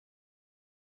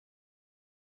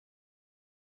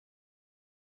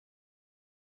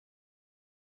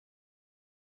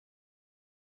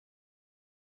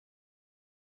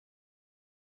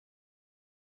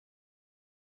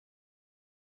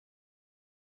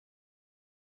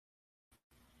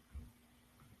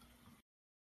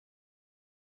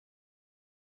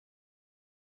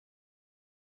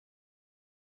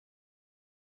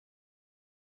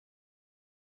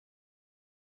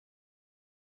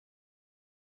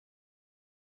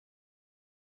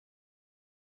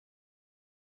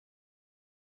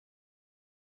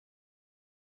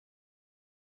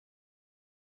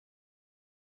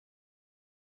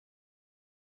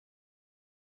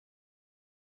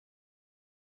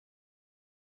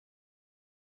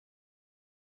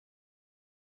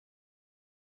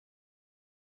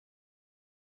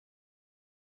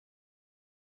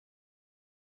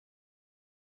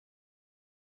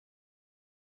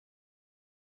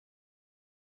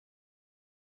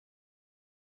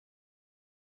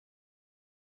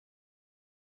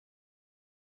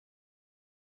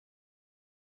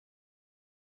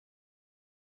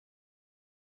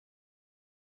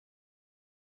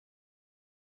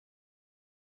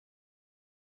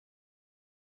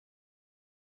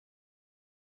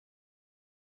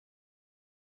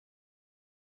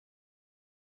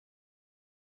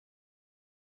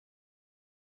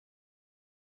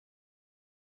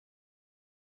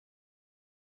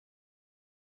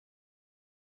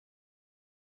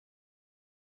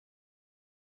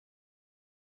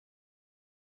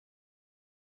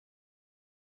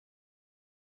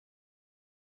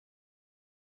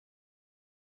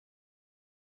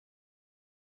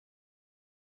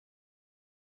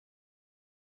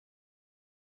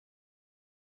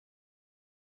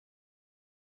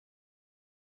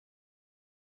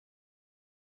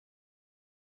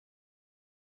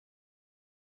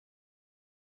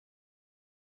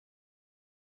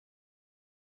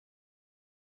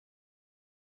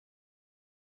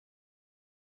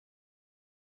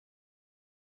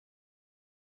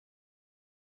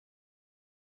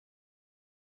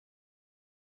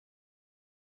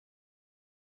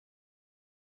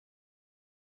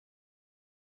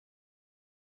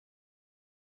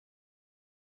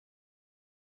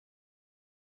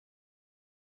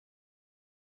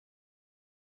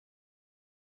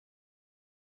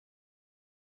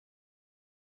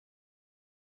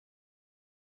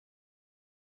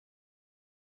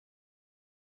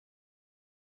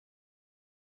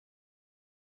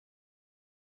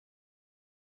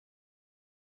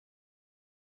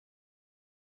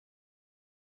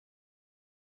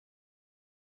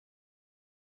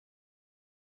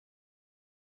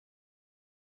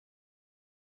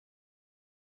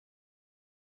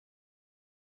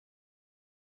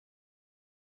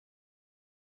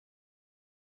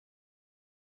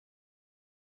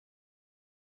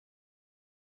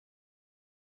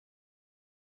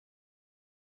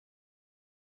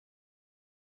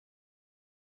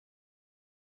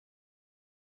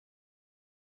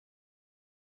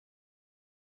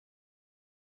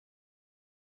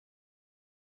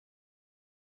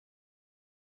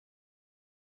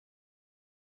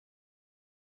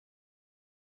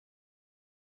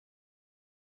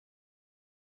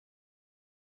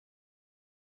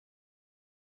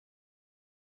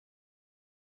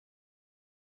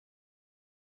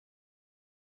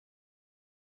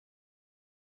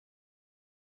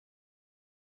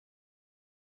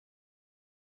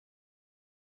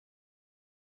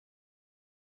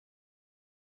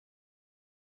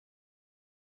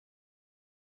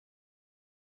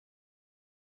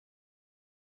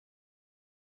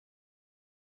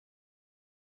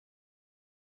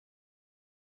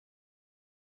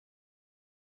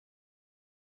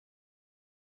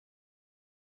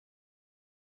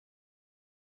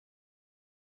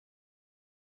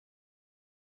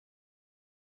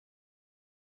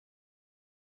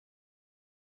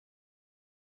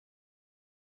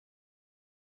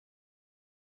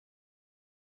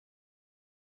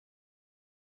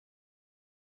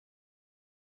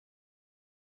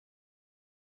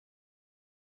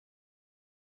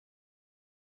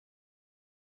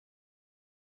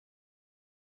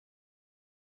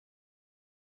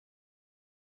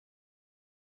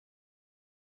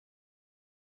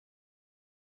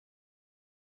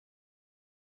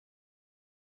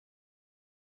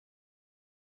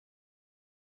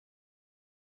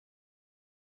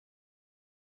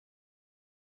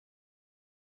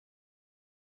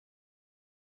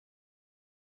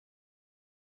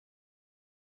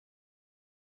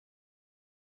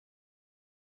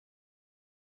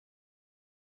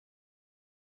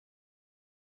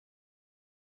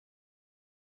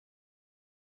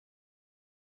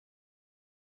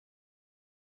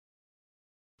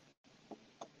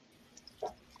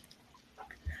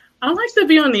I like to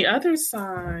be on the other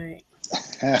side.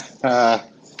 Can I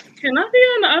be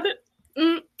on the other?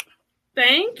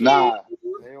 Thank you. Nah,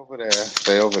 stay over there.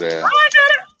 Stay over there. Oh, I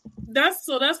got it.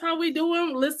 That's how we do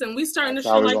them. Listen, we starting the That's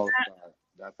show how we like gonna that. start.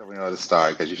 That's how we know to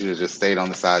start. Because you should have just stayed on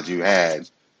the side you had.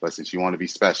 But since you want to be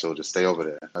special, just stay over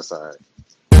there. That's all right.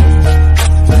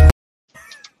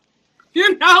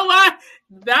 You know what?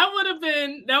 That would have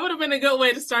been a good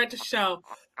way to start the show.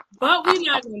 But we're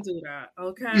not gonna do that,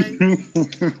 okay?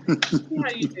 See how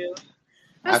you do.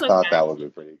 That's I thought okay. that would be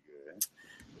pretty good.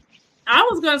 I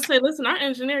was gonna say, listen, our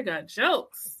engineer got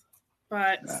jokes,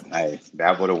 but Nice.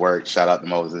 That would have worked. Shout out to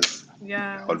Moses.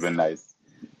 yeah, That would have been nice.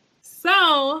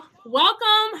 So,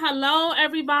 welcome. Hello,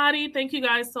 everybody. Thank you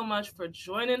guys so much for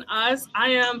joining us. I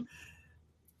am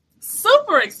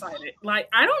super excited. Like,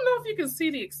 I don't know if you can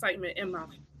see the excitement in my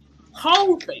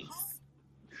whole face.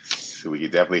 We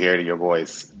can definitely hear it in your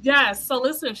voice. Yes. So,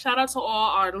 listen, shout out to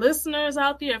all our listeners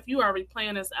out there. If you are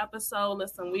replaying this episode,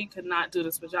 listen, we could not do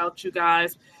this without you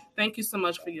guys. Thank you so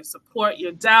much for your support,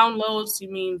 your downloads. You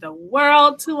mean the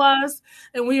world to us.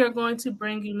 And we are going to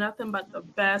bring you nothing but the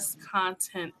best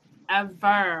content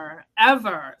ever.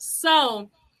 So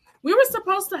we were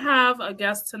supposed to have a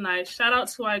guest tonight. Shout out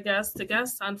to our guest. The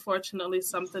guest, unfortunately,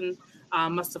 something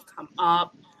must have come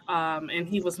up and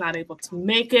he was not able to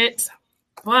make it.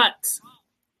 But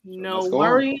no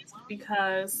worries,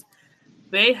 because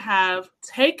they have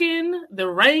taken the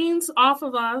reins off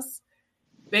of us.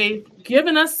 They've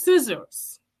given us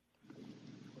scissors.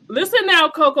 Listen now,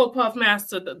 Cocoa Puff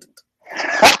Master.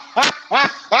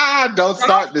 Don't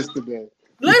start this today.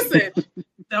 Listen,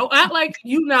 don't act like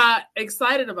you're not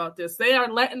excited about this. They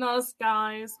are letting us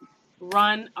guys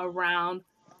run around,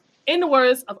 in the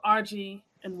words of RG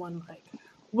and One Mic,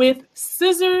 with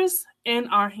scissors in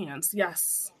our hands.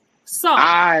 Yes. So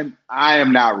I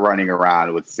am not running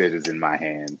around with scissors in my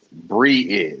hands. Bree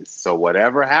is. So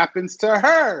whatever happens to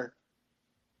her,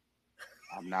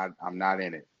 I'm not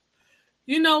in it.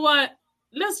 You know what?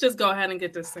 Let's just go ahead and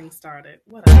get this thing started.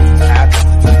 Whatever.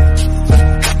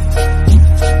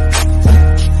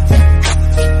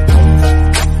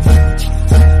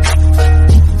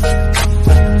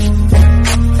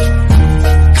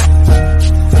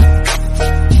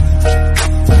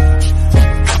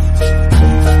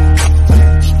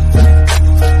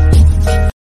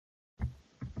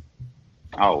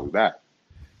 Oh, that.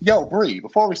 Yo, Bree,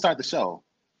 before we start the show,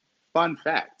 fun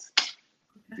fact.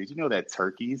 Did you know that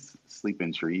turkeys sleep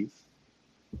in trees?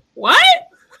 What?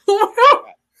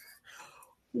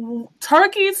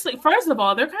 Turkeys, first of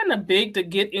all, they're kind of big to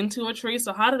get into a tree.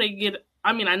 So how do they get?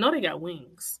 I mean, I know they got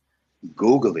wings.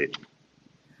 Google it.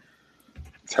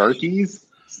 Turkeys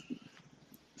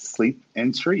sleep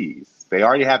in trees. They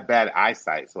already have bad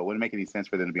eyesight, so it wouldn't make any sense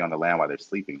for them to be on the land while they're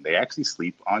sleeping. They actually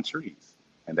sleep on trees.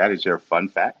 And that is your fun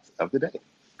fact of the day.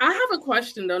 I have a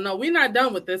question, though. No, we're not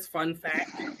done with this fun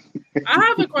fact. I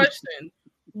have a question.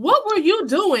 What were you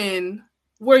doing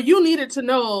where you needed to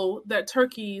know that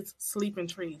turkeys sleep in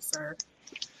trees, sir?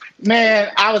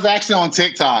 Man, I was actually on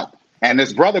TikTok, and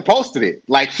this brother posted it.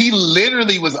 Like, he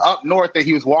literally was up north and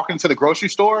he was walking to the grocery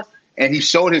store, and he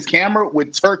showed his camera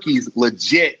with turkeys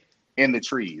legit in the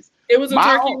trees. It was a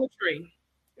turkey in the tree.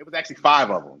 It was actually 5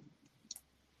 of them.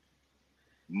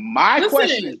 This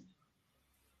is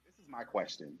my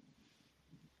question.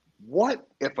 What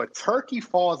if a turkey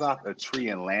falls off a tree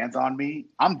and lands on me?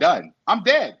 I'm done. I'm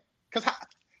dead. Because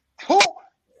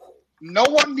no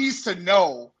one needs to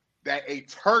know that a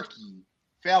turkey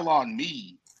fell on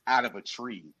me out of a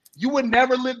tree. You would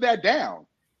never live that down.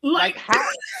 Like how?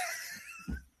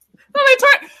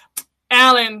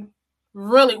 Alan,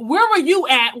 really, where were you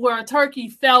at where a turkey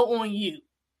fell on you?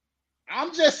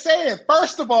 I'm just saying,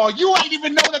 first of all, you ain't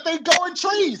even know that they go in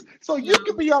trees. So you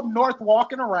could be up north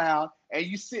walking around and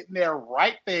you sitting there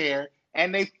right there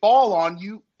and they fall on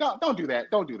you. Don't do that.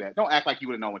 Don't do that. Don't act like you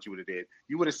would have known what you would have did.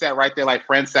 You would have sat right there like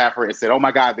Fred Sanford and said, oh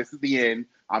my God, this is the end.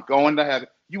 I'm going to heaven.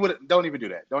 Don't even do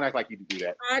that. Don't act like you can do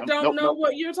that. I don't know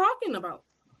what you're talking about.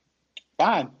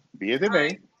 Fine. Be as it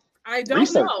may. I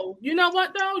don't know. You know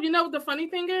what, though? You know what the funny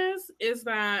thing is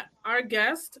that our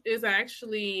guest is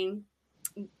actually,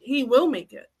 he will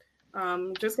make it.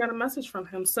 Just got a message from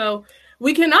him. So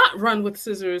we cannot run with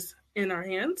scissors in our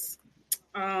hands.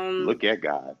 Look at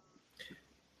God.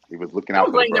 He was looking out.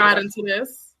 Don't bring God into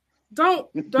this. Don't.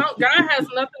 God has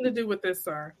nothing to do with this,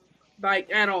 sir.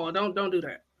 Like, at all. Don't do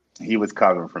that. He was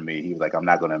covering for me. He was like, I'm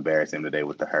not going to embarrass him today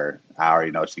with the her. I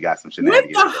already know she got some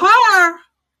shenanigans. With the her?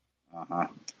 Uh-huh.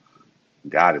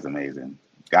 God is amazing.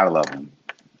 Gotta love him.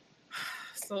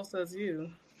 So says you.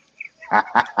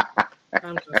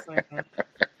 I'm just saying.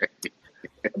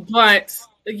 But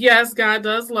Yes, God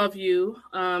does love you,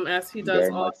 as He does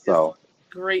Very all much His so.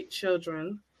 great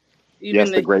children, even Yes,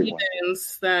 the the great one.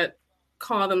 heathens that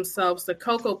call themselves the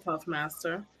Cocoa Puff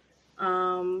Master.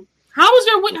 How was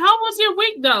your week? How was your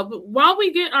week, though? While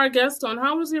we get our guest on,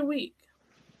 how was your week?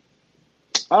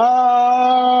 First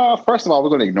of all, we're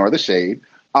going to ignore the shade.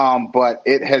 But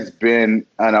it has been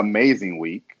an amazing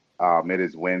week. It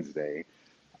is Wednesday.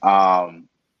 I'm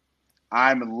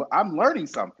learning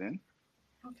something.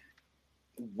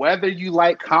 Whether you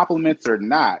like compliments or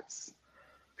not,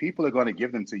 people are going to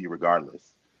give them to you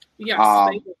regardless. Yes,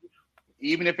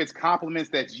 Even if it's compliments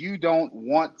that you don't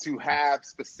want to have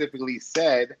specifically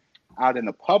said out in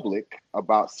the public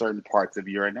about certain parts of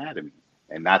your anatomy.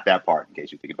 And not that part, in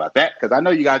case you're thinking about that, because I know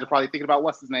you guys are probably thinking about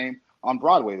what's his name on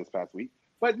Broadway this past week.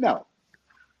 But no,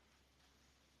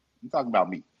 I'm talking about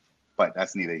me. But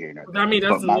that's neither here nor there. I mean,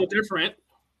 that's a little different.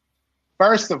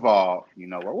 First of all, you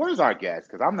know what? Where's our guest?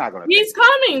 Because I'm not going to. He's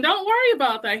coming. Don't worry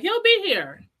about that. He'll be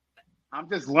here. I'm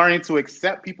just learning to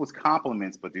accept people's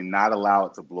compliments, but do not allow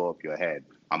it to blow up your head.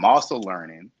 I'm also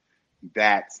learning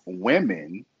that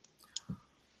women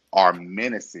are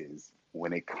menaces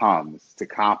when it comes to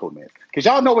compliments. Because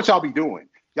y'all know what y'all be doing.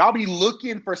 Y'all be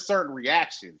looking for certain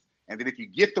reactions. And then if you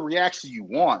get the reaction you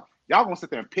want, y'all going to sit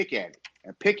there and pick at it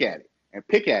and pick at it and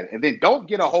pick at it. And then don't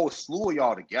get a whole slew of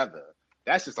y'all together.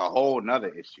 That's just a whole nother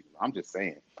issue. I'm just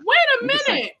saying. Wait a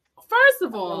minute. First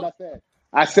of all,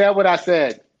 I said what I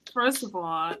said. First of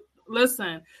all,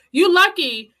 listen, you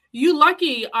lucky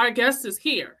our guest is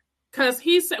here. Because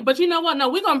he said, but you know what? No,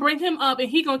 we're going to bring him up and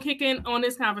he's going to kick in on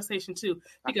this conversation too.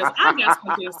 Because I got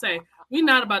something to say. We're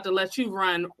not about to let you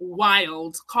run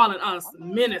wild calling us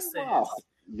menaces. Wow.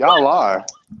 Y'all are.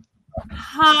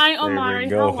 Hi, Omari.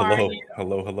 There we go. How are you?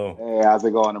 Hello. Hey, how's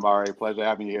it going, Omari? Pleasure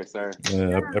having you here, sir.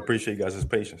 I appreciate you guys'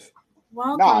 patience.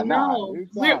 Welcome. No.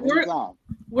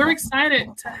 We're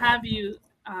excited to have you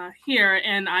here,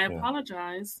 and I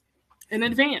apologize in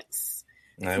advance.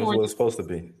 It was what it was supposed to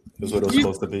be. It was what it was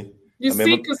supposed to be.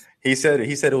 He said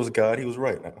it was God. He was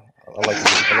right. I like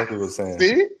what he was saying.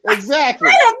 See? Exactly.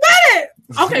 Wait a minute.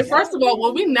 Okay, first of all,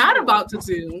 what we're not about to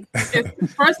do is,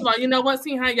 first of all, you know what?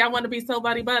 See how y'all want to be so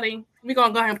buddy-buddy? We're going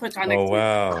to go ahead and put y'all next to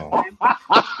wow.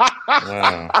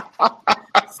 Wow.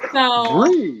 So,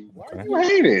 Bree, why are you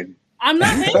hating? I'm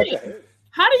not hating.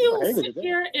 How do you sit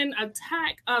here and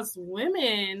attack us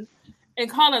women and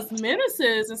call us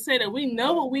menaces and say that we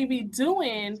know what we be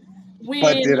doing when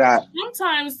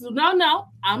sometimes I'm not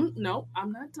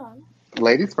done.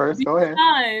 Ladies first, go ahead.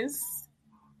 Guys,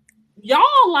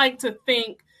 y'all like to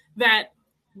think that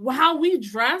how we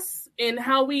dress and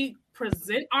how we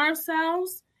present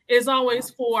ourselves is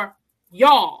always for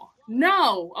y'all.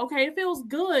 No, okay, it feels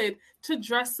good to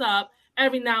dress up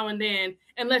every now and then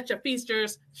and let your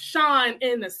features shine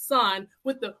in the sun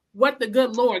with what the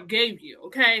good Lord gave you,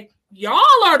 okay?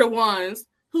 Y'all are the ones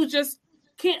who just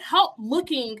can't help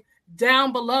looking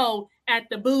down below at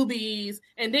the boobies,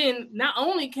 and then not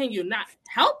only can you not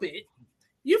help it,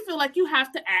 you feel like you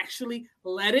have to actually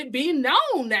let it be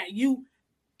known that you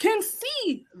can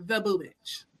see the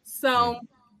boobage. So,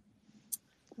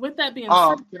 with that being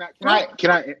said,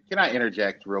 can I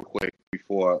interject real quick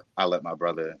before I let my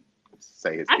brother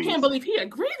say his piece? I can't believe he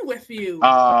agreed with you.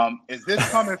 Is this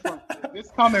coming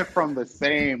from the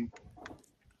same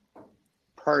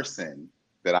person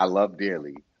that I love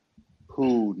dearly,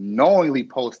 who knowingly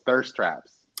posts thirst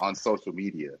traps on social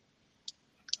media?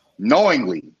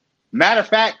 Knowingly. Matter of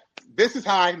fact, this is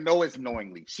how I know it's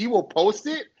knowingly. She will post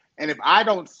it, and if I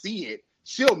don't see it,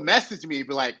 she'll message me and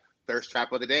be like, thirst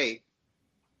trap of the day.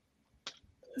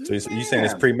 So you're saying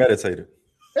it's premeditated?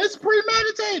 It's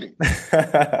premeditated.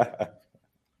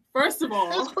 First of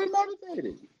all, it's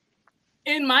premeditated.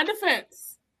 In my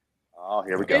defense. Oh,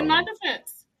 here we go. In my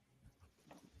defense,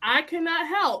 I cannot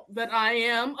help that I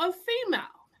am a female.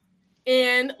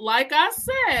 And like I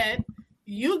said,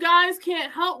 you guys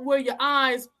can't help where your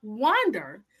eyes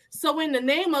wander. So in the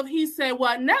name of He Said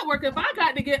What Network, if I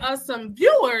got to get us some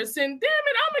viewers, then damn it,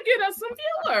 I'm going to get us some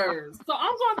viewers. So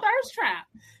I'm going to thirst trap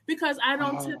because I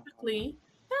don't typically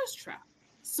thirst trap.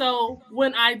 So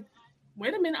when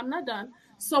wait a minute, I'm not done.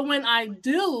 So when I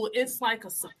do, it's like a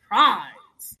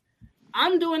surprise.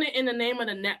 I'm doing it in the name of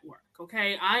the network,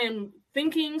 okay? I am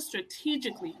thinking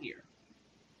strategically here.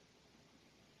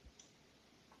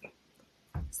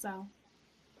 So,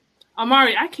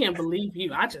 Omari, I can't believe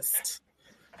you.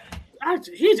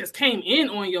 He just came in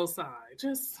on your side.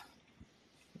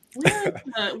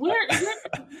 Where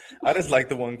I just like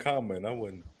the one comment. I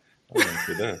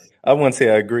I wouldn't say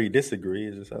I agree, disagree.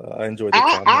 It's just, I enjoyed the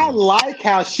comment. I like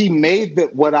how she made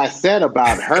what I said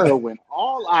about her when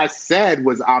all I said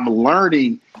was I'm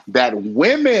learning that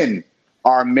women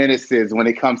are menaces when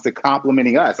it comes to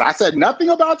complimenting us. I said nothing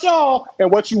about y'all and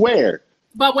what you wear.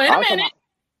 But wait a minute.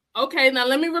 Okay, now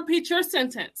let me repeat your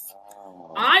sentence.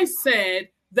 I said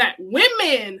that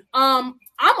women, I'm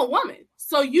a woman.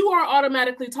 So you are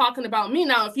automatically talking about me.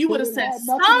 Now, if you would have said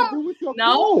no,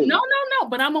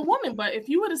 but I'm a woman. But if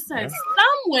you would have said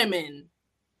some women,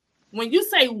 when you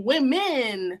say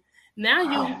women, now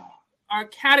you are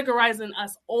categorizing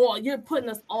us all. You're putting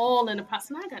us all in the pot.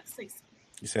 So now I got to say something.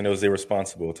 You're saying it was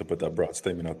irresponsible to put that broad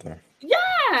statement out there.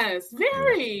 Yes,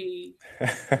 very.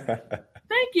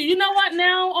 Thank you. You know what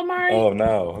now, Omari? Oh,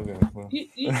 no. Okay. Well.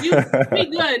 We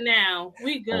good now.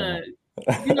 We good.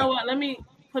 You know what? Let me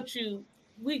put you.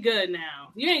 We good now.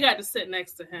 You ain't got to sit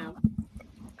next to him.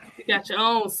 You got your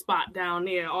own spot down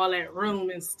there, all that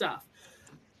room and stuff.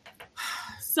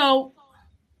 So.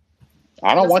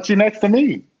 I don't want you next to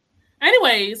me.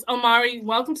 Anyways, Omari,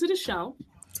 welcome to the show.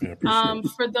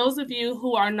 For those of you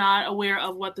who are not aware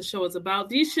of what the show is about,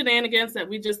 these shenanigans that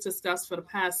we just discussed for the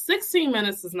past 16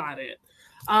 minutes is not it.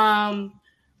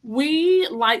 We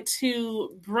like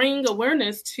to bring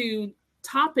awareness to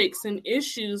topics and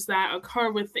issues that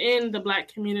occur within the Black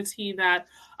community that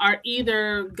are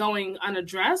either going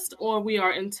unaddressed or we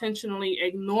are intentionally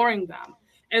ignoring them.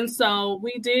 And so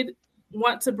we did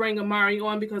want to bring Omari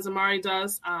on because Omari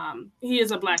does. He is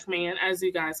a Black man, as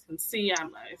you guys can see.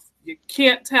 If you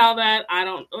can't tell that,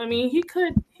 he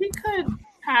could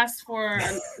pass for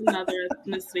another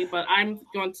ethnicity, but I'm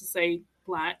going to say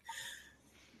Black.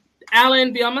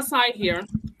 Alan, be on my side here.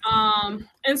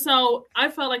 And so I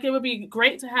felt like it would be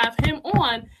great to have him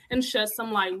on and shed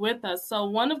some light with us. So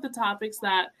one of the topics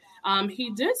that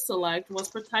he did select was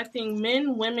protecting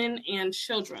men, women, and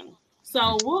children.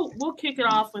 So we'll kick it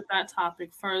off with that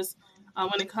topic first.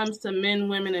 When it comes to men,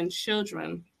 women, and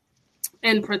children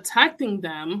and protecting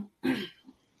them,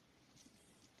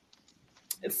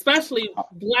 especially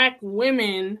Black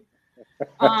women,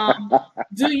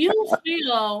 do you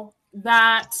feel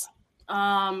that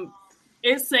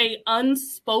it's a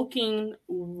unspoken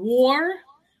war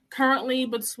currently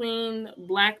between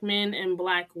Black men and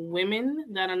Black women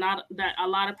that a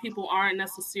lot of people aren't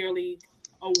necessarily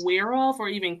aware of or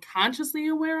even consciously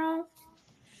aware of?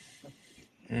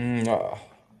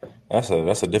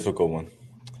 That's a difficult one.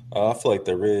 I feel like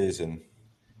there is, and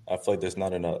I feel like there's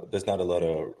not a lot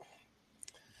of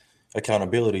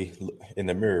accountability in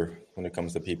the mirror when it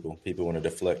comes to people. People want to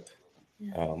deflect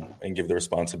and give the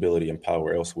responsibility and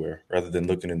power elsewhere rather than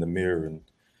looking in the mirror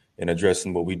and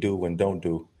addressing what we do and don't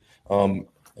do. And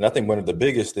I think one of the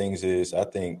biggest things is, I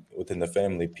think within the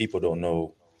family, people don't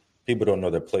know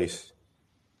their place.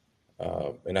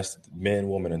 And that's man,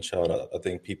 woman, and child. I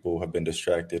think people have been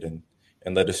distracted and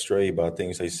led astray by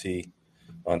things they see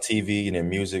on TV and in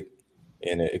music,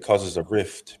 and it causes a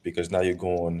rift because now you're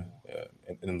going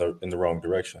in the wrong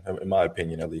direction, in my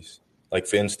opinion, at least. Like,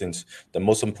 for instance, the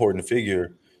most important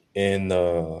figure in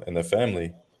the family,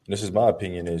 and this is my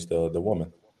opinion, is the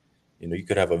woman. You know, you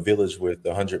could have a village with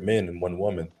 100 men and one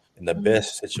woman, and the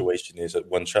best situation is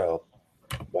one child.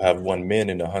 We'll have 1 man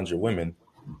and 100 women,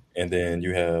 and then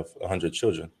you have 100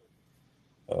 children.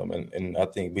 And I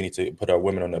think we need to put our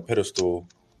women on that pedestal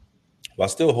while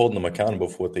still holding them accountable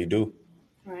for what they do.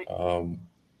 Right.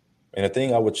 And the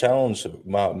thing I would challenge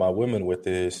my women with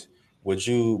is, would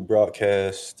you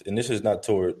broadcast, and this is not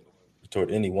toward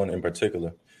anyone in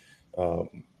particular,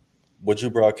 would you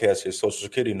broadcast your social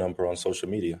security number on social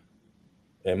media?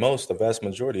 And the vast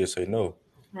majority, will say no.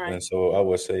 Right. And so I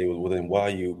would say, well, then why are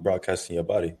you broadcasting your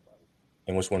body?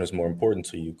 And which one is more important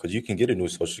to you? Because you can get a new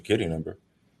social security number.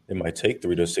 It might take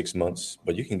 3 to 6 months,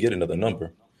 but you can get another number.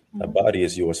 Mm-hmm. That body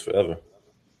is yours forever.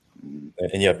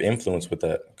 And you have influence with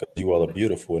that because you all are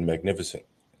beautiful and magnificent.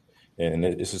 And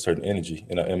it's a certain energy.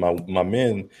 And my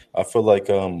men, I feel like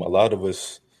a lot of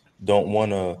us don't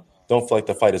feel like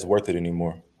the fight is worth it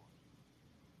anymore.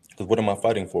 Because what am I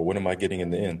fighting for? What am I getting in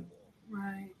the end?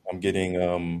 Right. I'm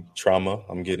getting trauma.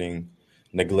 I'm getting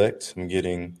neglect. I'm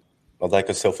getting a lack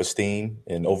of self-esteem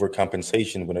and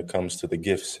overcompensation when it comes to the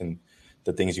gifts and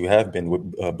the things you have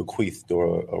been bequeathed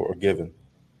or given.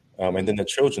 And then the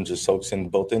children just soaks in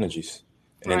both energies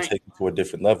and then take it to a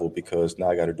different level because now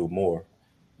I got to do more.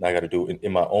 Now I got to do it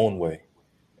in my own way.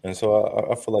 And so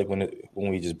I feel like when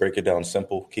we just break it down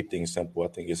simple, keep things simple, I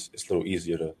think it's a little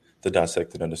easier to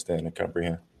dissect and understand and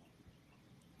comprehend.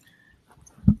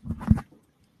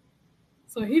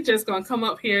 So he just gonna come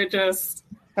up here just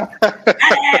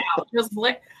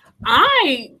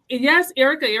Yes,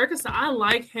 Erica said I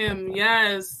like him.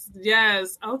 Yes.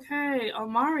 Okay,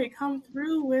 Omari, come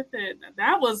through with it.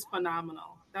 That was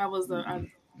phenomenal. That was I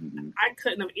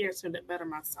couldn't have answered it better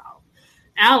myself.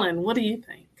 Alan, what do you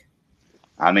think?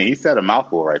 I mean, he said a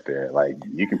mouthful right there. Like,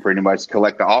 you can pretty much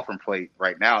collect the offering plate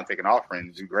right now and take an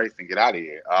offering, do grace, and get out of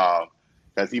here.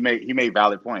 Because he made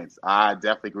valid points. I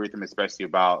definitely agree with him, especially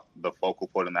about the focal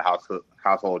point in the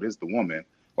household is the woman,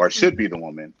 or should be the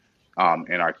woman,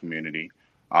 in our community.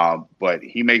 But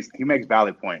he makes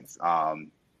valid points.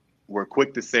 We're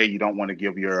quick to say you don't want to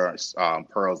give your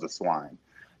pearls to swine,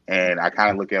 and I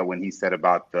kind of look at when he said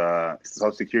about the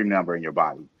social security number in your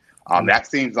body. That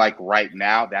seems like right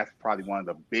now that's probably one of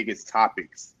the biggest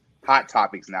topics, hot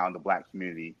topics now in the Black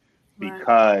community, Right.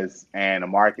 because, and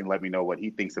Amar can let me know what he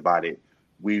thinks about it.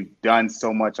 We've done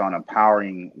so much on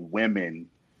empowering women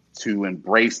to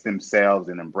embrace themselves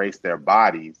and embrace their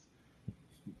bodies.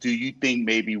 Do you think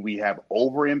maybe we have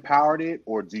over empowered it,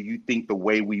 or do you think the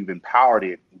way we've empowered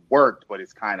it worked, but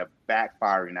it's kind of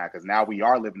backfiring now? Because now we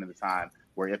are living in a time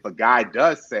where if a guy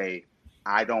does say,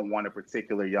 I don't want a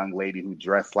particular young lady who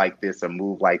dressed like this or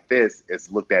move like this,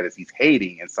 it's looked at as he's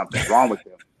hating and something's wrong with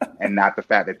him, and not the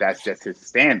fact that that's just his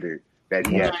standard that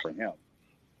he has for him.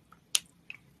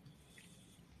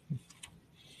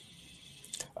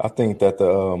 I think that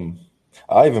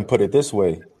I even put it this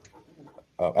way: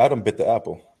 Adam bit the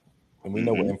apple, and we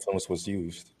know what influence was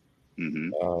used,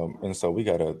 and so we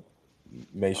gotta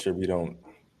make sure we don't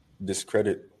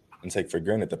discredit and take for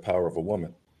granted the power of a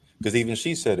woman, because even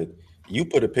she said it. You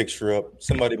put a picture up,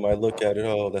 somebody might look at it.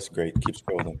 Oh, that's great. Keep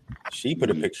scrolling. She put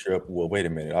a picture up. Well, wait a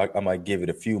minute. I might give it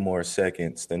a few more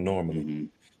seconds than normally.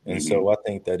 And so I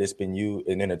think that it's been used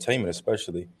in entertainment,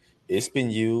 especially. It's been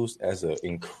used as an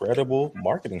incredible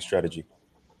marketing strategy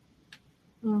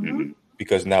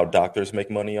because now doctors make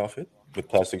money off it with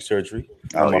plastic surgery.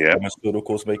 Oh yeah.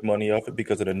 Pharmaceuticals make money off it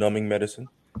because of the numbing medicine.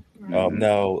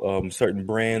 Now, certain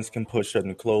brands can push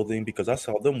certain clothing because I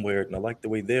saw them wear it and I like the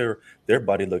way their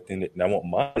body looked in it, and I want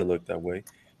mine to look that way.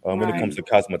 When it comes to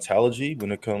cosmetology,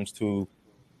 when it comes to,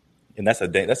 and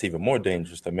that's even more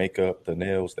dangerous: the makeup, the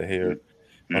nails, the hair.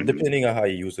 Depending on how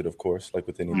you use it, of course, like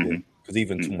with anything, because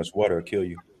even too much water will kill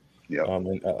you. Yep.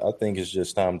 And I think it's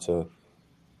just time to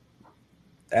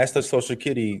ask the Social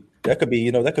Security. That could be,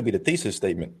 that could be the thesis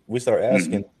statement. We start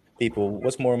asking people,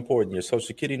 what's more important, your Social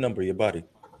Security number or your body?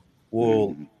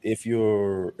 Well, if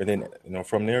you're, and then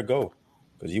from there go,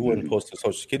 because you wouldn't post a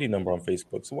Social Security number on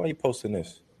Facebook. So why are you posting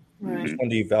this? Which one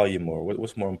do you value more?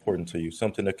 What's more important to you?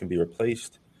 Something that can be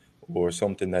replaced, or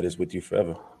something that is with you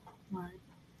forever? Right.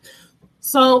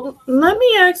 So let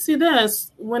me ask you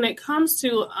this: when it comes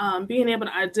to being able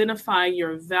to identify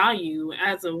your value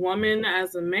as a woman,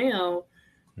 as a male,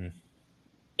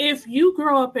 if you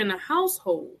grow up in a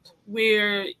household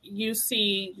where you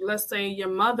see, let's say, your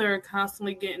mother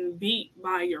constantly getting beat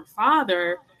by your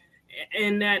father,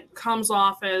 and that comes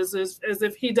off as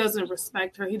if he doesn't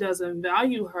respect her, he doesn't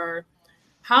value her,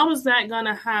 how is that going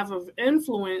to have an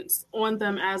influence on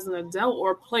them as an adult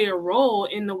or play a role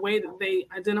in the way that they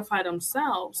identify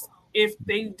themselves if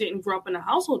they didn't grow up in a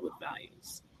household with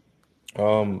values?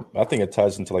 I think it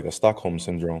ties into like a Stockholm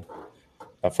syndrome.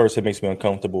 At first, it makes me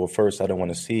uncomfortable. At first, I don't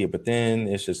want to see it, but then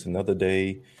it's just another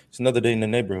day. It's another day in the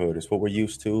neighborhood. It's what we're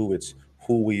used to. It's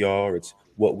who we are. It's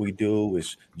what we do.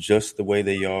 It's just the way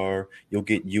they are. You'll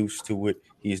get used to it.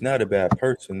 He's not a bad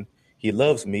person. He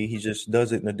loves me. He just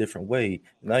does it in a different way.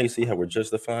 Now you see how we're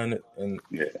justifying it,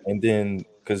 Yeah. and then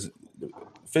because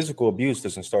physical abuse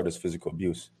doesn't start as physical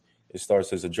abuse. It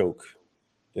starts as a joke.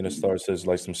 Then it starts as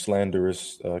like some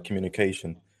slanderous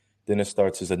communication. Then it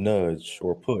starts as a nudge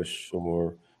or a push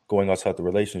or going outside the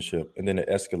relationship, and then it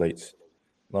escalates.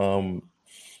 Um,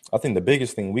 I think the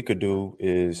biggest thing we could do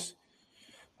is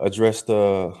address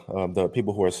the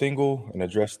people who are single and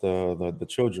address the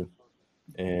children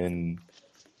and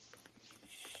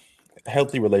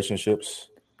healthy relationships,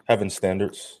 having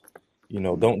standards.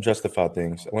 Don't justify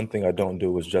things. One thing I don't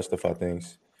do is justify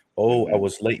things. Oh, I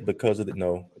was late because of it.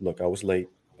 No, look, I was late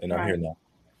and I'm here Right. now.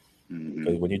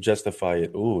 Because when you justify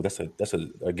it, ooh, that's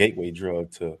a gateway drug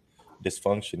to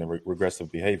dysfunction and regressive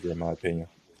behavior, in my opinion.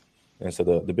 And so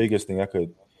the biggest thing I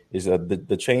could is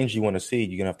the change you want to see,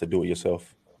 you're gonna have to do it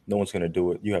yourself. No one's gonna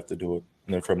do it. You have to do it.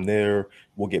 And then from there,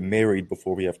 we'll get married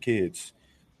before we have kids.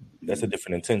 That's a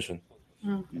different intention.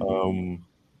 Um,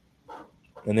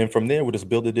 and then from there, we'll just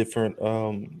build a different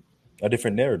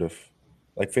narrative.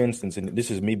 Like for instance, and this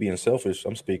is me being selfish.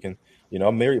 I'm speaking.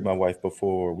 I married my wife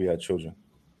before we had children.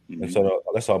 And so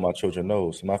that's all my children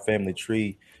know. So my family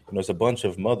tree, it's a bunch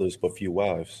of mothers but few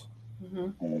wives,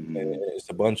 and it's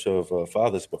a bunch of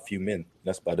fathers but few men.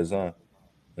 That's by design.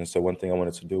 And so one thing I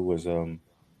wanted to do was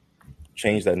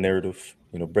change that narrative,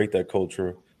 break that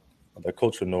culture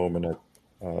norm, and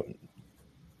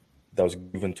that was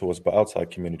given to us by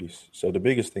outside communities. So the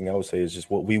biggest thing I would say is just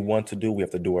what we want to do, we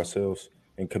have to do ourselves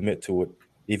and commit to it,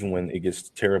 even when it gets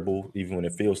terrible, even when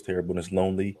it feels terrible and it's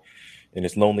lonely. And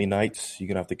it's lonely nights, you're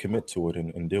gonna have to commit to it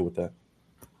and deal with that.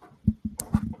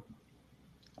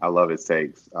 I love his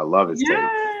takes. I love his takes.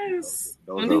 Yes.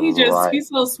 Those And are then right. he's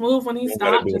so smooth when he You don't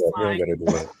gotta stopped, do just that. You don't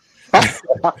like,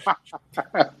 gotta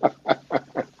do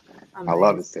that. I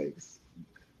love his takes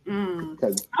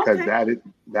because okay.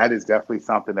 that is definitely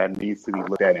something that needs to be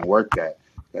looked at and worked at.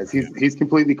 Because he's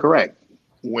completely correct.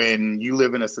 When you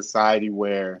live in a society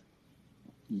where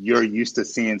you're used to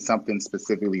seeing something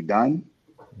specifically done,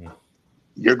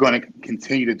 you're going to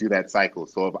continue to do that cycle.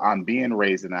 So if I'm being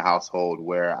raised in a household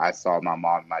where I saw my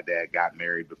mom and my dad got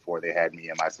married before they had me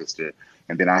and my sister,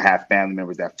 and then I have family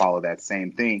members that follow that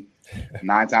same thing,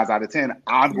 9 times out of 10,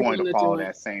 I'm You're going to gonna follow do it.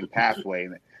 that same pathway.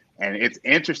 And it's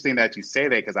interesting that you say that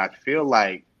because I feel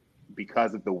like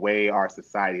because of the way our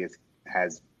society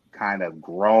has kind of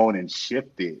grown and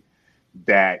shifted,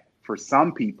 that for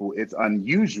some people it's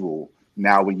unusual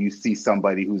now when you see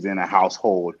somebody who's in a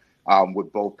household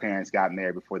with both parents got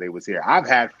married before they was here. I've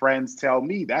had friends tell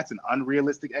me that's an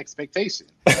unrealistic expectation.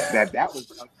 That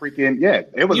was a freaking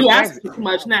it was a You fantasy. ask too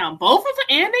much now. Both of them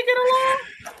and they get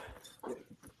along?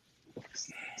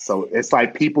 So it's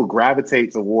like people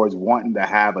gravitate towards wanting to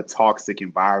have a toxic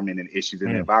environment and issues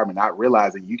in the environment, not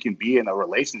realizing you can be in a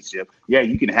relationship. Yeah,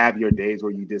 you can have your days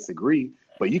where you disagree,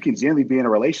 but you can generally be in a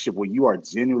relationship where you are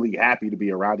genuinely happy to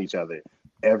be around each other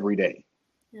every day.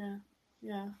 Yeah.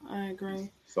 Yeah, I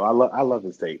agree. So I love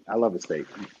his take. I love his take.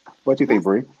 What do you think,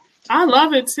 Bree? I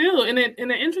love it too. And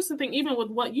the interesting thing, even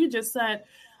with what you just said,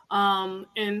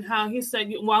 and how he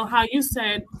said, well, how you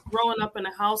said growing up in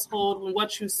a household and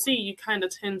what you see, you kind of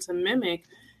tend to mimic.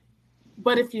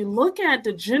 But if you look at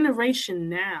the generation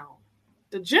now,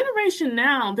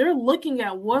 they're looking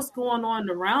at what's going on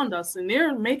around us and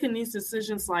they're making these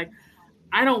decisions like,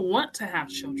 I don't want to have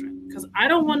children because I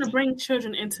don't want to bring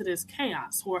children into this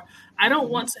chaos, or I don't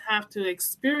want to have to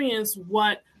experience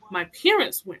what my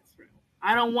parents went through.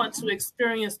 I don't want to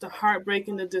experience the heartbreak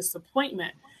and the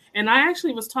disappointment. And I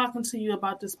actually was talking to you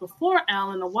about this before,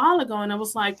 Alan, a while ago, and I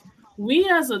was like, we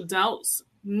as adults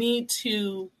need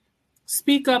to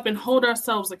speak up and hold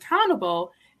ourselves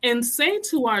accountable and say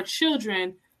to our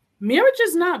children, marriage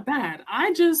is not bad.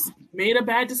 I just made a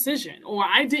bad decision, or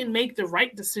I didn't make the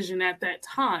right decision at that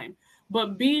time.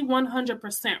 But be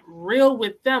 100% real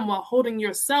with them while holding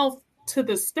yourself to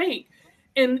the stake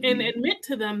and admit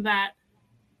to them that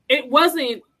it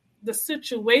wasn't the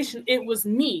situation, it was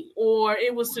me, or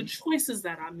it was the choices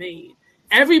that I made.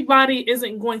 Everybody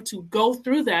isn't going to go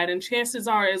through that. And chances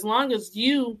are, as long as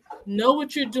you know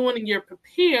what you're doing and you're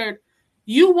prepared,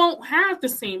 you won't have the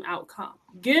same outcome.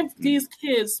 Give these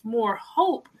kids more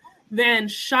hope than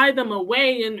shy them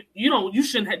away. And you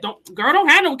shouldn't have, don't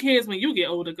have no kids when you get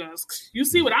older, Gus. You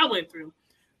see what I went through.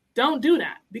 Don't do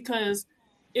that, because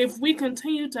if we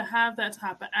continue to have that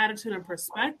type of attitude and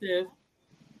perspective,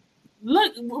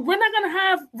 look, we're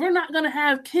not gonna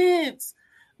have kids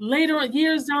later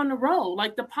years down the road.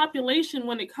 Like the population,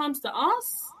 when it comes to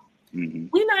us,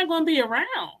 we're not gonna be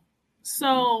around.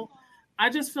 So I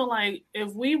just feel like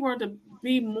if we were to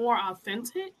be more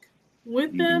authentic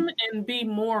with them and be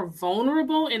more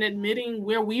vulnerable in admitting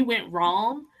where we went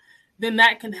wrong, then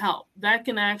that can help. That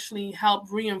can actually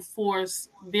help reinforce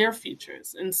their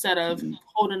futures instead of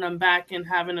holding them back and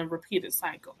having a repeated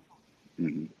cycle.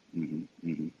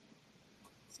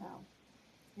 So,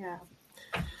 yeah.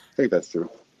 I think that's true.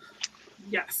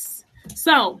 Yes.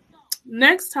 So,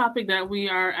 next topic that we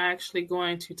are actually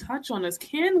going to touch on is,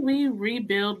 can we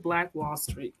rebuild Black Wall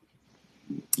Street?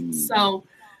 So,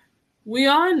 we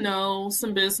all know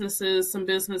some businesses, some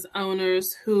business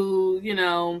owners who,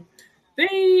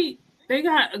 they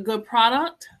got a good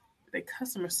product, their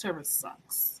customer service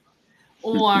sucks.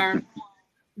 Or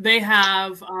they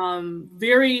have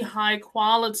very high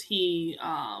quality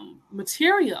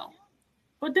material,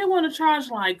 but they want to charge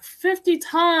like 50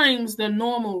 times the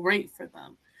normal rate for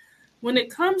them. When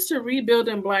it comes to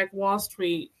rebuilding Black Wall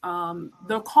Street,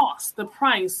 the cost, the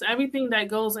price, everything that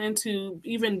goes into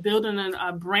even building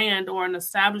a brand or an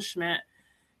establishment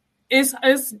is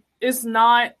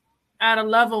not at a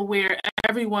level where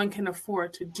everyone can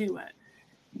afford to do it.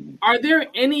 Are there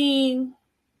any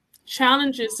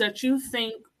challenges that you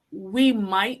think we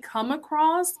might come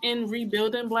across in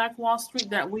rebuilding Black Wall Street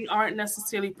that we aren't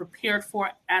necessarily prepared for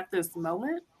at this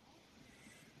moment?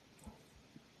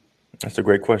 That's a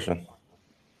great question.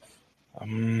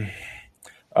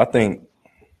 I think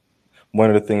one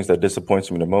of the things that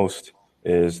disappoints me the most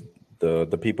is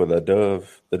the people that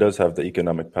does have the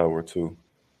economic power to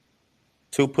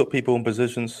put people in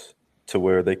positions to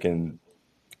where they can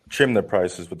trim their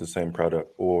prices with the same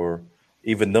product, or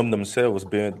even them themselves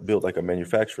being built like a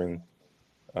manufacturing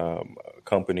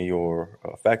company or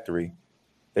a factory.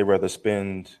 They rather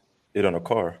spend it on a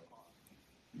car.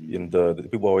 And the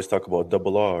people always talk about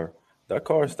double R. That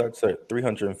car starts at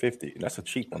 350, and that's a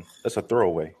cheap one. That's a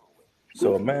throwaway.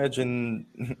 So imagine,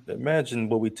 imagine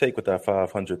what we take with that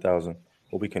 500,000.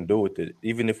 What we can do with it,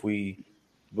 even if we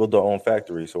build our own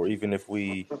factories, or even if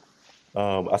we,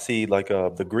 I see like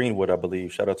the Greenwood, I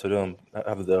believe. Shout out to them.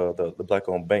 Have the black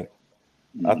owned bank.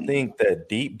 I think that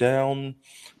deep down,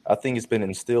 I think it's been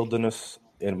instilled in us,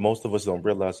 and most of us don't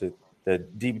realize it.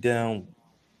 That deep down,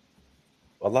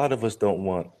 a lot of us don't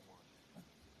want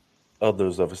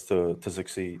others of us to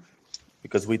succeed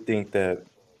because we think that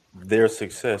their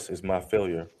success is my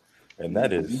failure, and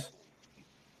that's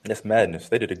madness.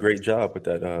 They did a great job with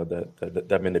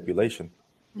that manipulation,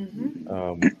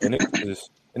 and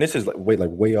this is like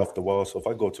way off the wall. So if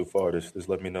I go too far, just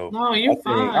let me know. No, I you're think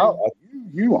fine. Oh,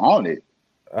 you on it.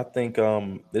 I think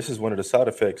this is one of the side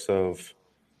effects of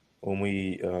when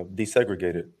we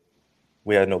desegregated.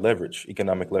 We had no leverage,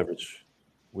 economic leverage.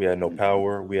 We had no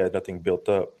power. We had nothing built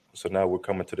up. So now we're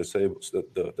coming to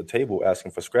the table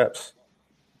asking for scraps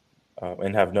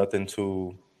and have nothing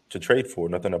to trade for,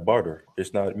 nothing to barter.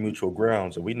 It's not mutual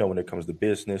grounds. And we know when it comes to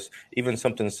business, even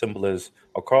something simple as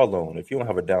a car loan, if you don't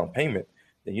have a down payment,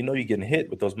 then you know you're getting hit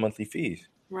with those monthly fees.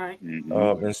 Right.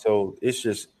 And so it's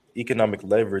just economic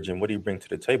leverage and what do you bring to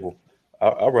the table?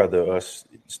 I'd rather us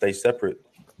stay separate,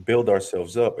 build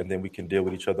ourselves up, and then we can deal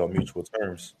with each other on mutual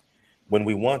terms when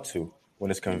we want to,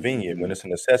 when it's convenient, when it's a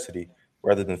necessity,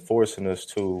 rather than forcing us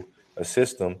to a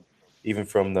system, even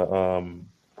from the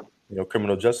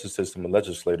criminal justice system and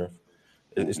legislator.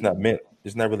 It's not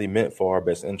really meant for our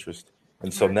best interest.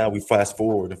 And so Right. now we fast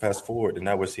forward, and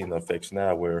now we're seeing the effects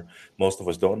now where most of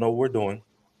us don't know what we're doing,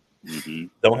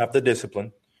 don't have the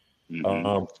discipline.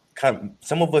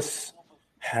 Some of us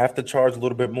have to charge a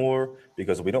little bit more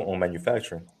because we don't own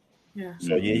manufacturing. Yeah.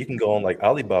 So yeah, you can go on like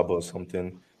Alibaba or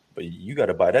something, but you got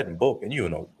to buy that in bulk, and you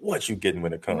don't know what you're getting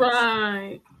when it comes.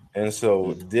 Right. And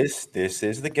so this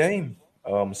is the game.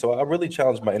 So I really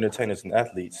challenge my entertainers and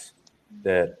athletes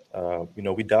that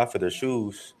we die for their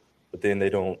shoes, but then they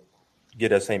don't get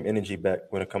that same energy back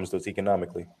when it comes to us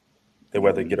economically. They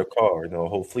rather get a car, a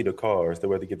whole fleet of cars. They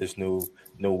rather get this new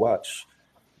watch.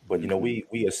 But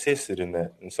we assisted in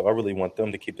that, and so I really want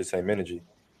them to keep the same energy.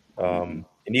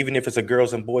 And even if it's a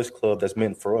girls and boys club that's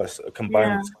meant for us, combined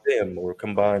Yeah. with STEM or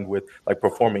combined with like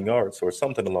performing arts or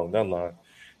something along that line,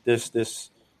 this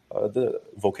the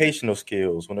vocational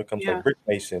skills when it comes to Yeah. like brick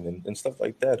mason and stuff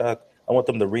like that. I want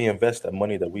them to reinvest that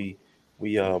money we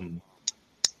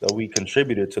that we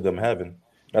contributed to them having.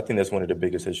 And I think that's one of the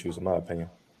biggest issues, in my opinion.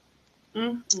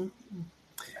 Mm-hmm.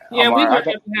 Yeah, we're I gonna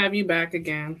got. have to have you back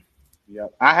again. Yeah,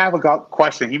 I have a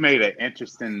question. He made an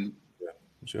interesting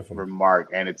Sure from remark,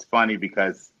 and it's funny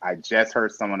because I just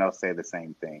heard someone else say the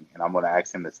same thing, and I'm going to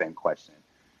ask him the same question.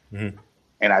 hmm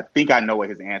And I think I know what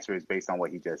his answer is based on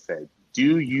what he just said.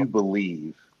 Do you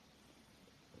believe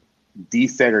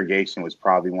desegregation was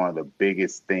probably one of the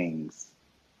biggest things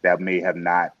that may have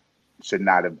not should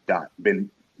not have done been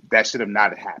that should have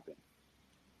not happened?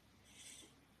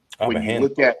 I'm a When you hand.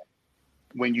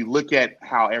 look at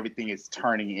how everything is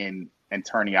turning in and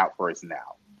turning out for us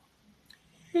now.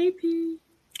 Hey, P.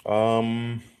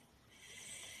 Um,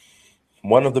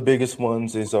 One of the biggest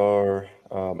ones is our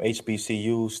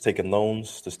HBCUs taking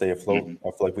loans to stay afloat. Hmm.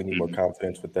 I feel like we need more Hmm.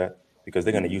 confidence with that because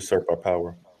they're going to Hmm. usurp our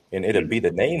power. And it'll be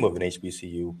the name of an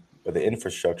HBCU, but the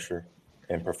infrastructure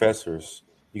and professors,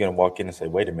 you're going to walk in and say,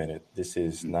 wait a minute, this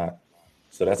is not.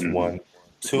 So that's Hmm. one.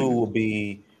 Two will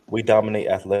be we dominate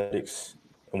athletics,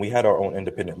 and we had our own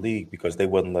independent league because they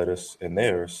wouldn't let us in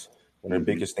theirs. One of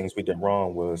the Hmm. biggest things we did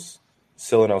wrong was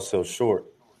selling ourselves short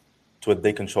to where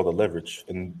they control the leverage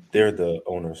and they're Hmm. the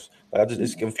owners.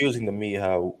 It's confusing to me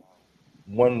how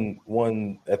one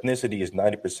ethnicity is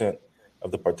 90%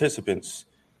 of the participants,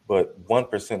 but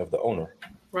 1% of the owner,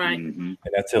 Right. Hmm.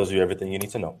 and that tells you everything you need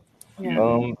to know.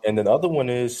 Yeah. And then the other one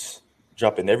is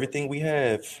dropping everything we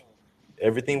have,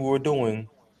 everything we were doing,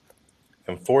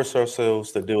 and force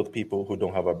ourselves to deal with people who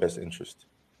don't have our best interest.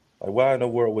 Like, why in the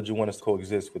world would you want us to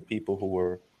coexist with people who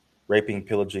were raping,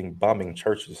 pillaging, bombing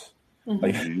churches?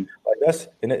 Like, Mm-hmm. Hmm. like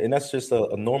and that's just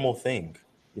a normal thing,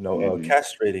 Hmm.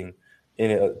 castrating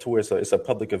to where it's a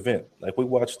public event. Like we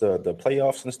watch the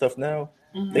playoffs and stuff now.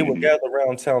 They Mm-hmm. would Hmm. gather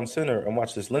around town center and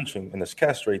watch this lynching and this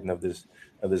castrating of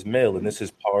this male, and this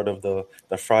is part of the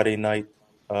Friday night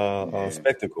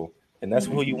spectacle, and that's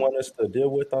who you want us to deal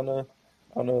with on a.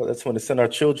 That's when to send our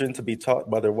children to be taught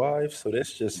by their wives. So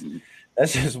that's just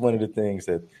one of the things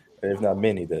that, if not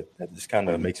many, that just kind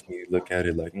of makes me look at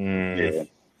it like, Yeah.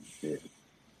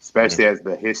 Especially as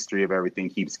the history of everything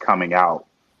keeps coming out.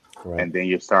 right. And then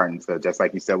you're starting to, just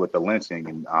like you said with the lynching,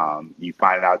 and you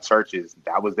find out churches,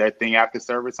 that was their thing after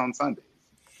service on Sundays.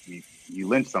 You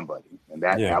lynch somebody, and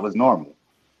that was normal.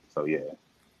 So, yeah.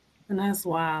 And that's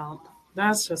wild.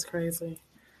 That's just crazy.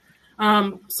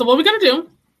 So what we're going to do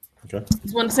Okay.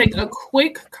 is want to take a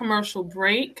quick commercial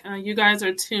break. You guys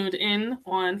are tuned in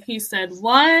on He Said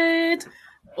What?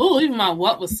 Oh, even my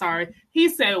what was sorry. He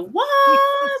said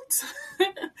what?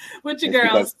 With your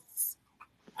girls.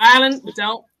 Island,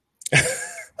 don't.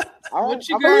 With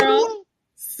your girl,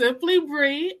 Simply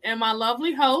Bree, and my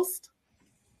lovely host,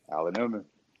 Alan Newman.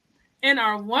 and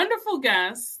our wonderful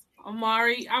guest,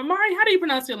 Amari. Amari, how do you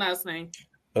pronounce your last name?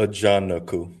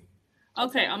 Ajanaku.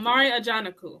 Okay, Amari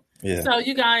Ajanaku. Yeah. So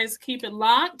you guys keep it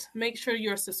locked. Make sure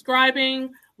you're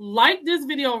subscribing. Like this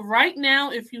video right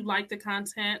now if you like the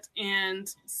content,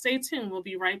 and stay tuned. We'll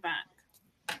be right back.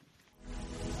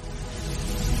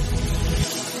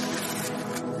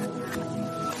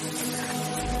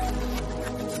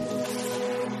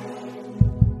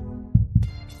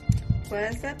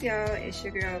 What's up, y'all? It's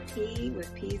your girl P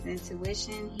with P's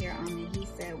Intuition here on the He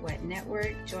Said What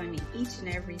Network. Join me each and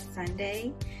every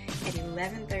Sunday at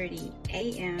 11:30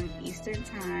 a.m. Eastern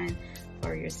Time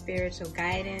for your spiritual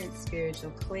guidance,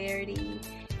 spiritual clarity,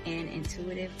 and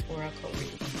intuitive oracle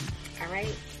reading. All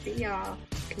right, see y'all.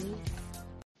 Peace.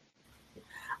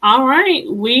 All right,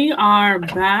 we are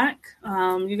back.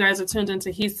 You guys are tuned into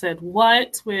He Said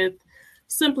What with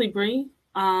Simply Bree.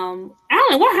 Alan,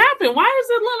 what happened? Why does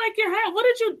it look like your hat? What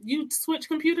did you switch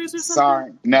computers or something?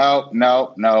 Sorry.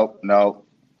 No.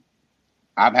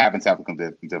 I'm having technical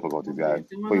difficulties, guys.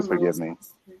 Please forgive me.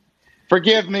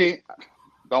 Forgive me.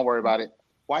 Don't worry about it.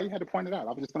 Why you had to point it out?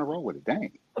 I was just going to roll with it.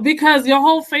 Dang. Because your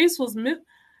whole face was missing.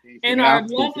 And our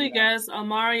lovely guest,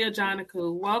 Amari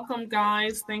Ajanaku. Welcome,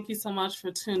 guys. Thank you so much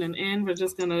for tuning in. We're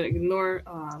just going to ignore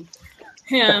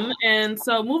him. And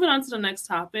so moving on to the next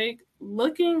topic,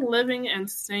 looking, living, and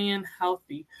staying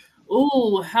healthy.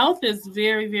 Ooh, health is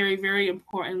very, very, very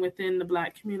important within the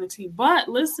Black community. But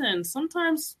listen,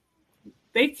 sometimes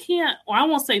they can't, or I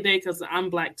won't say they because I'm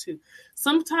Black too.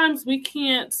 Sometimes we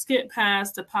can't skip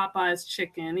past the Popeye's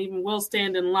chicken. Even we'll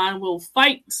stand in line, we'll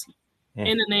fight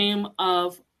in the name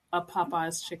of a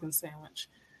Popeye's chicken sandwich.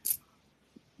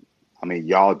 I mean,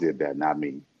 y'all did that, not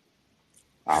me.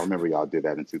 I remember y'all did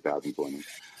that in 2020.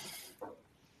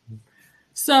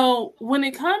 So when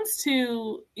it comes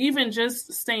to even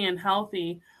just staying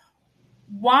healthy,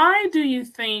 why do you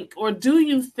think, or do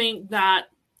you think that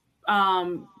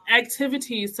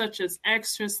activities such as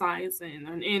exercising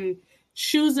and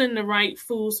choosing the right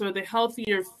foods or the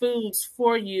healthier foods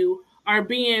for you are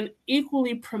being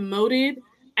equally promoted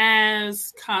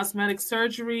as cosmetic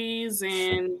surgeries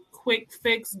and quick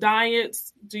fix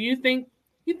diets? Do you think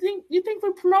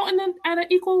we're promoting them at an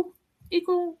equal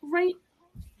rate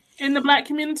in the Black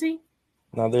community?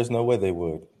 No, there's no way they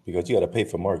would, because you got to pay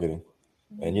for marketing,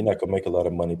 and you're not gonna make a lot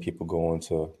of money. People going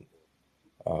to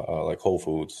like Whole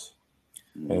Foods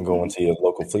and going to your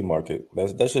local flea market.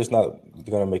 That's just not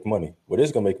gonna make money. What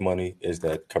is gonna make money is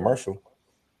that commercial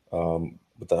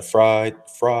with that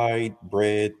fried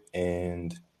bread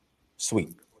and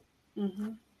sweet.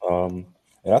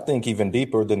 And I think even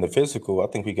deeper than the physical, I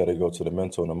think we got to go to the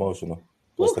mental and emotional.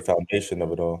 That's the foundation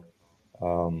of it all.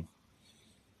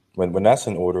 When that's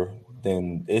in order,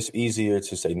 then it's easier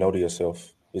to say no to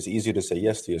yourself. It's easier to say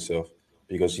yes to yourself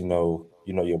because you know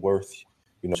your worth,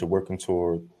 you know what you're working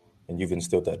toward, and you've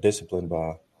instilled that discipline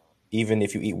by, even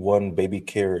if you eat one baby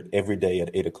carrot every day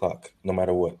at 8:00, no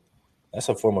matter what, that's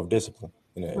a form of discipline.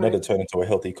 And that'll turn into a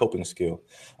healthy coping skill.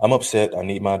 I'm upset. I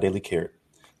need my daily carrot.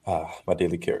 My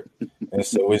daily carrot. And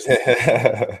so it's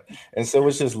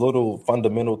just little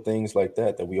fundamental things like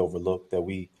that we overlook,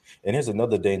 and here's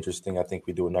another dangerous thing I think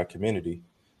we do in our community.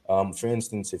 For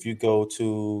instance, if you go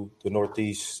to the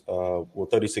Northeast,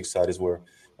 36th side is where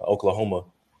Oklahoma,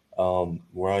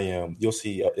 where I am, you'll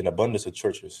see an abundance of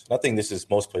churches. And I think this is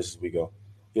most places we go.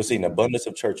 You'll see an abundance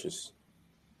of churches.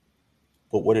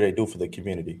 But what do they do for the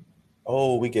community?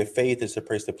 Oh, we get faith as a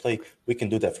place to play. We can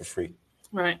do that for free.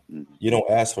 Right. You don't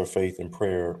ask for faith and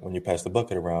prayer when you pass the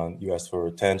bucket around. You ask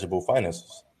for tangible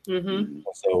finances.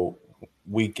 So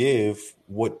we give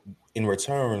what in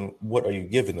return. What are you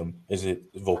giving them? Is it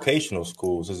vocational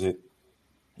schools? Is it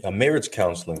marriage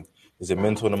counseling? Is it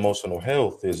mental and emotional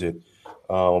health? Is it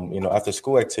after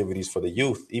school activities for the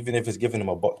youth? Even if it's giving them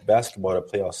a basketball to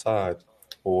play outside,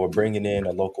 or bringing in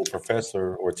a local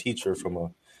professor or teacher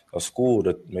from a school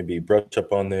to maybe brush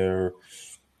up on their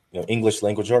English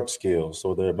language arts skills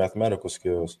or their mathematical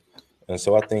skills. And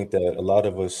so I think that a lot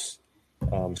of us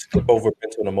skip over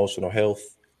mental and emotional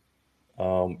health,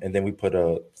 and then we put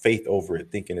a faith over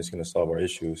it, thinking it's going to solve our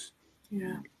issues,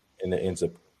 Yeah. and it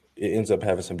ends up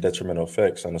having some detrimental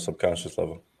effects on a subconscious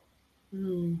level.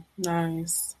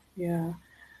 Nice. Yeah.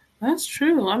 That's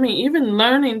true. I mean, even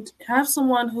learning, have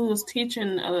someone who is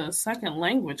teaching a second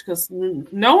language, because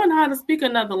knowing how to speak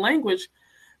another language,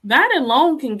 that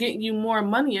alone can get you more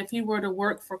money if you were to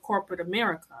work for corporate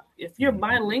America. If you're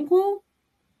bilingual,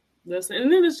 listen,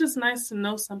 and then it's just nice to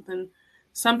know something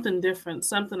different,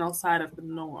 something outside of the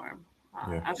norm.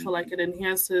 Yeah. I feel like it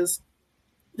enhances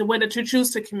the way that you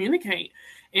choose to communicate.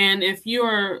 And if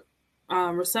you're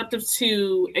receptive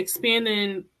to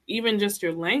expanding even just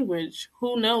your language,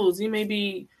 who knows? You may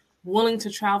be willing to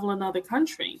travel another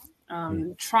country,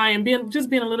 try and being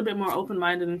a little bit more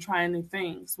open-minded and trying new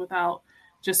things without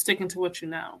just sticking to what you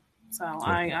know. So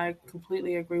I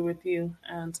completely agree with you.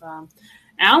 And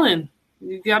Alan,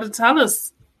 you got to tell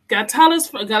us. Got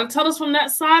to tell us from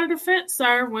that side of the fence,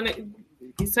 sir. When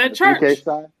he said church, PK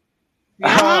side.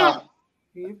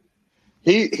 yeah.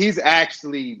 He's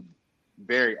actually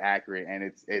very accurate, and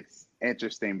it's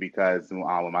interesting because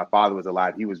when my father was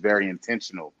alive, he was very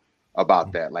intentional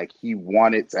about that. Like, he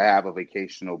wanted to have a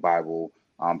vocational Bible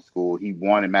school. He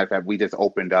wanted, matter of fact, we just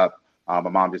opened up. My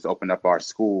mom just opened up our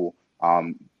school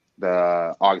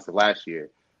the August of last year.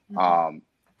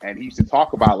 And he used to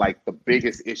talk about, like, the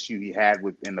biggest issue he had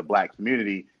within the Black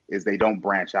community is they don't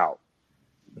branch out.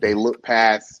 They look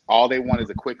past, all they want is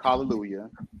a quick hallelujah.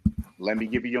 Let me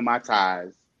give you my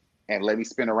tithes, and let me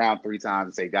spin around 3 times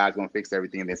and say, God's going to fix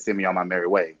everything, and then send me on my merry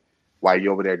way, while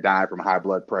you're over there dying from high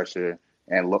blood pressure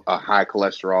and high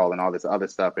cholesterol and all this other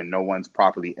stuff, and no one's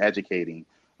properly educating.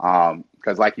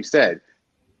 Because like you said,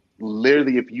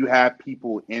 literally, if you have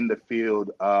people in the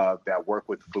field that work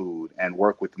with food and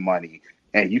work with money,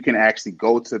 and you can actually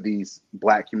go to these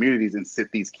Black communities and sit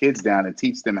these kids down and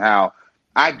teach them how,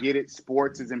 I get it,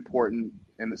 sports is important,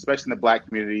 and especially in the Black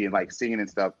community and like singing and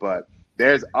stuff, but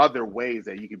there's other ways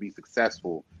that you can be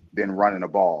successful than running a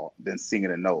ball, than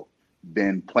singing a note,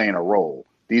 than playing a role.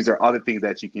 These are other things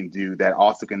that you can do that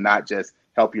also can not just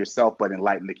help yourself, but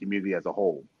enlighten the community as a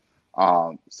whole.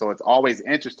 So it's always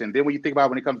interesting. Then when you think about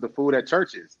when it comes to food at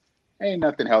churches, ain't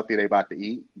nothing healthy they about to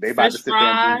eat. They about to sit there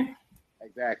and eat.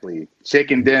 Exactly.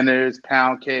 Chicken dinners,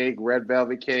 pound cake, red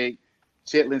velvet cake,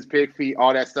 chitlins, pig feet,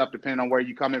 all that stuff, depending on where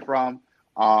you're coming from.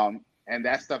 And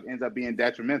that stuff ends up being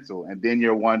detrimental. And then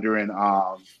you're wondering,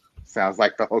 sounds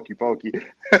like the hokey pokey.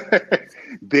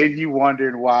 Then you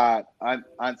wondering why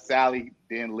Aunt Sally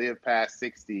didn't live past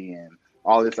 60 and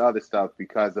all this other stuff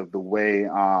because of the way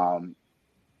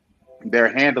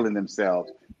they're handling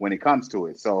themselves when it comes to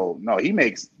it. So no, he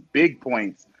makes big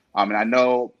points. And I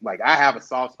know, like, I have a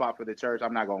soft spot for the church.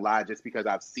 I'm not gonna lie, just because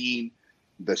I've seen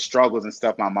the struggles and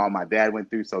stuff my mom, my dad went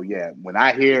through. So yeah, when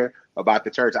I hear about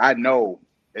the church, I know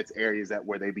it's areas that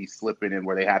where they be slipping and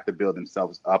where they have to build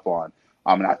themselves up on.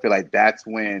 And I feel like that's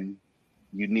when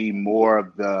you need more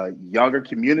of the younger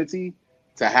community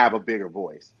to have a bigger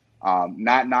voice.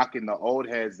 Not knocking the old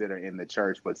heads that are in the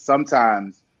church, but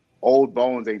sometimes old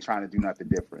bones ain't trying to do nothing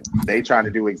different. They trying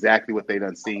to do exactly what they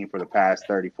done seen for the past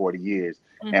 30, 40 years.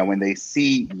 Mm-hmm. And when they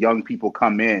see young people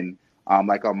come in,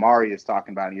 like Amari is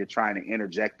talking about, and you're trying to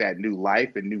interject that new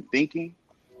life and new thinking,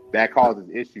 that causes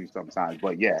issues sometimes.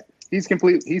 But yeah, he's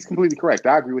completely correct.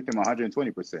 I agree with him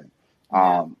 120%.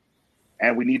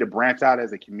 And we need to branch out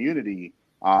as a community.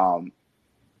 I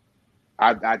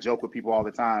joke with people all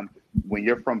the time, when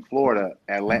you're from Florida,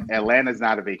 Atlanta's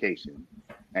not a vacation.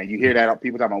 And you hear that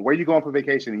people talking about, where you going for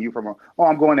vacation? And you from, oh,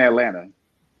 I'm going to Atlanta.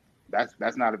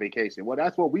 That's not a vacation. Well,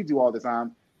 that's what we do all the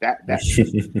time.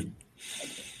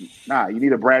 Nah, you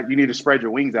need to spread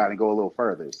your wings out and go a little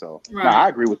further. So right. I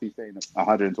agree with you saying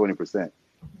 120%.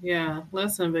 Yeah,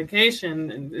 listen,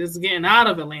 vacation is getting out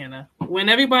of Atlanta. When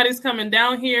everybody's coming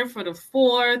down here for the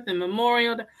 4th and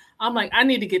Memorial Day, I'm like, I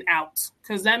need to get out,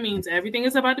 because that means everything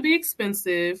is about to be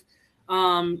expensive.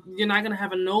 You're not going to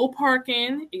have no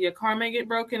parking. Your car may get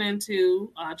broken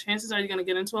into. Chances are you're going to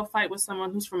get into a fight with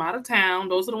someone who's from out of town.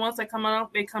 Those are the ones that come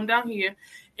out. They come down here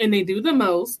and they do the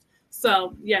most.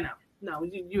 So, yeah, no,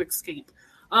 you escape.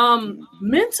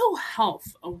 Mental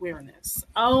health awareness.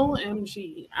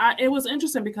 OMG. It was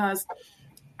interesting because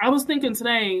I was thinking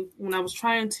today when I was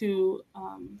trying to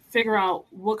figure out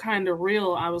what kind of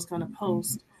reel I was going to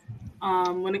post.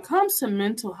 When it comes to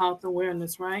mental health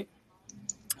awareness, right?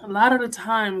 A lot of the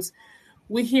times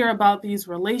we hear about these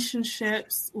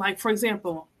relationships. Like, for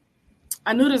example,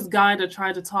 I knew this guy that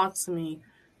tried to talk to me.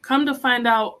 Come to find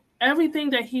out, everything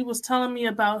that he was telling me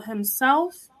about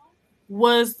himself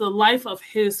was the life of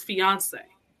his fiance.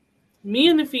 Me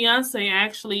and the fiance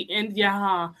actually,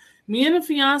 me and the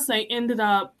fiance ended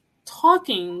up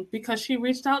talking because she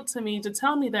reached out to me to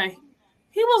tell me that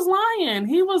he was lying.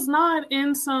 He was not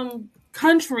in some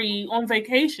country on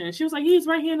vacation. She was like, he's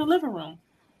right here in the living room.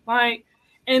 Like,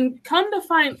 and come to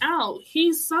find out,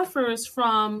 he suffers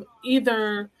from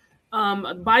either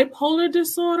bipolar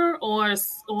disorder or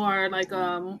like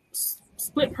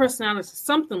split personality,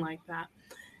 something like that.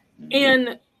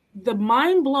 And the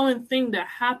mind-blowing thing that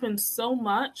happened so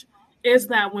much is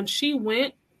that when she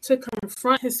went to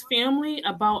confront his family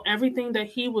about everything that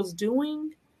he was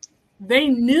doing, they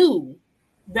knew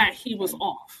that he was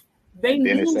off. They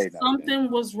knew something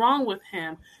was wrong with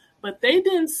him, but they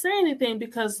didn't say anything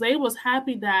because they was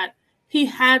happy that he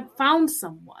had found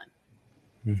someone.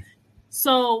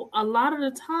 So a lot of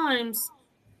the times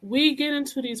we get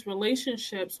into these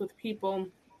relationships with people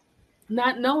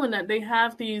not knowing that they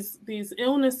have these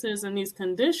illnesses and these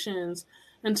conditions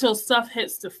until stuff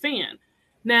hits the fan.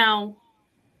 Now,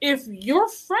 if your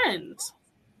friend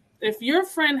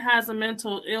has a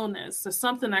mental illness or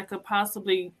something that could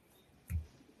possibly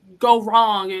go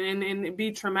wrong and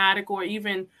be traumatic, or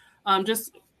even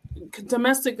just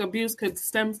domestic abuse could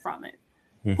stem from it,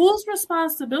 whose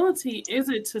responsibility is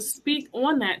it to speak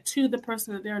on that to the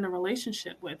person that they're in a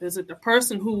relationship with? Is it the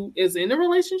person who is in a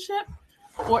relationship?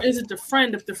 Or is it the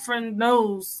friend if the friend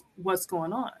knows what's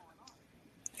going on?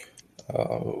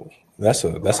 That's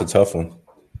a tough one.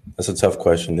 That's a tough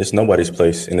question. It's nobody's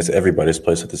place and it's everybody's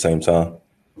place at the same time.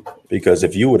 Because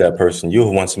if you were that person, you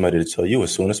would want somebody to tell you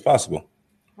as soon as possible.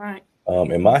 Right.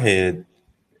 In my head,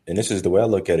 and this is the way I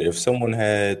look at it, if someone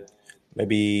had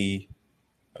maybe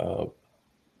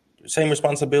same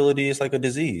responsibility as like a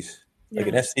disease, like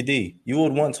an STD, you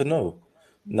would want to know.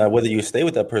 Now, whether you stay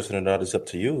with that person or not is up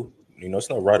to you. You know,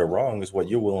 it's not right or wrong. It's what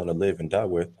you're willing to live and die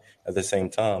with. At the same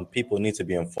time, people need to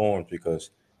be informed because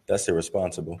that's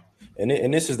irresponsible. And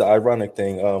this is the ironic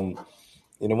thing.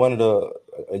 One of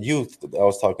a youth that I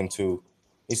was talking to,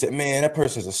 he said, "Man, that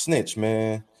person's a snitch,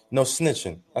 man. No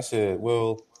snitching." I said,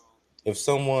 "Well, if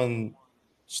someone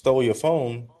stole your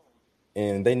phone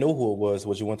and they knew who it was,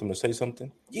 would you want them to say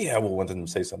something?" "Yeah, I would want them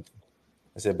to say something."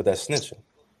 I said, "But that's snitching."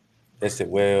 They said,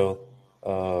 "Well,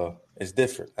 it's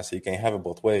different." I said, "You can't have it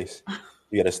both ways.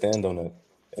 You got to stand on it."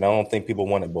 And I don't think people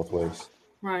want it both ways.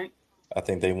 Right. I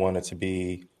think they want it to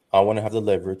be, I want to have the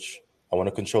leverage. I want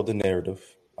to control the narrative.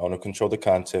 I want to control the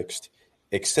context,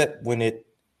 except when it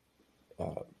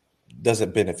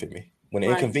doesn't benefit me. When it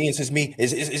inconveniences me,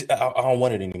 I don't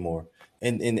want it anymore.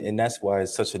 And that's why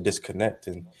it's such a disconnect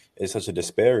and it's such a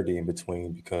disparity in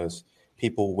between, because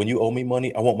people, when you owe me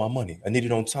money, I want my money. I need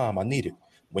it on time. I need it.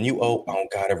 When you owe, I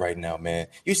don't got it right now, man.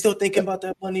 You still thinking about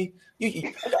that money?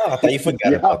 I thought you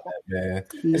forgot about that, man.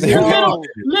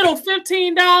 Little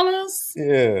 $15.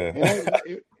 Yeah.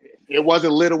 It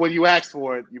wasn't little when you asked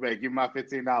for it. You better give me my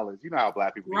 $15. You know how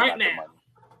black people right now. Money.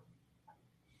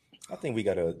 I think we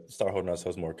got to start holding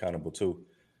ourselves more accountable too.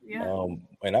 Yeah.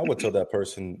 And I would tell that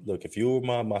person, look, if you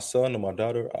were my son or my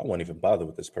daughter, I wouldn't even bother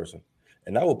with this person.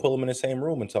 And I would pull them in the same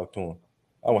room and talk to them.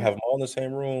 I would have them all in the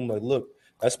same room. Like, look,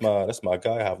 that's my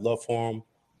guy. I have love for him.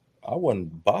 I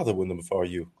wouldn't bother with him if I were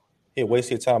you. He'd waste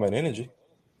your time and energy.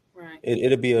 Right.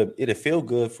 It'd feel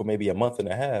good for maybe a month and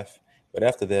a half, but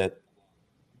after that,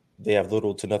 they have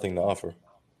little to nothing to offer.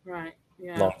 Right.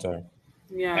 Yeah. Long term.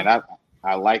 Yeah. And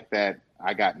I like that.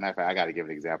 I got to give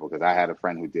an example because I had a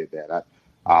friend who did that.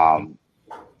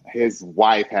 His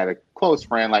wife had a close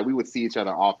friend. Like, we would see each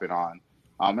other off and on.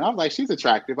 And I was like, she's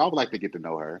attractive. I would like to get to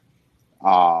know her.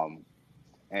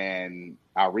 And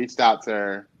I reached out to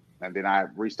her, and then I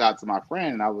reached out to my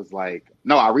friend, and I was like,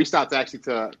 no, I reached out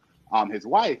to his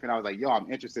wife, and I was like, yo, I'm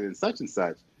interested in such and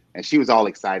such. And she was all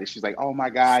excited. She's like, oh my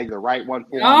God, you're the right one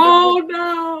for him. Oh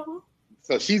no.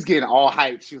 So she's getting all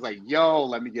hyped. She was like, yo,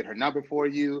 let me get her number for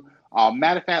you.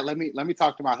 Matter of fact, let me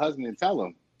talk to my husband and tell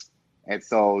him. And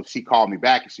so she called me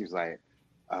back and she was like,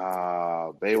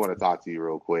 they want to talk to you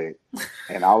real quick.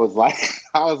 And I was like,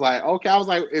 okay. I was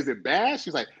like, is it bad? She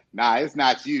was like, nah, it's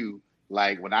not you.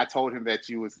 Like, when I told him that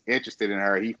you was interested in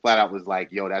her, he flat out was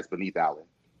like, yo, that's Beneath Allen.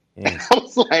 And I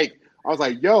was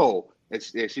like, yo. And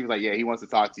she was like, yeah, he wants to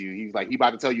talk to you. He was like, he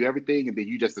about to tell you everything, and then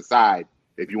you just decide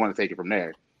if you want to take it from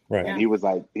there. Right. And he was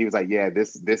like, yeah,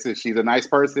 this is, she's a nice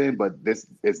person, but this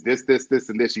is this,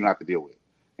 and this you have to deal with.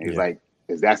 And he's like,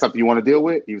 is that something you want to deal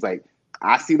with? He was like,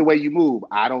 I see the way you move.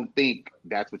 I don't think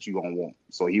that's what you're going to want.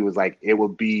 So he was like, it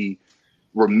would be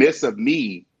remiss of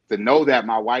me to know that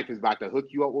my wife is about to hook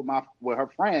you up with her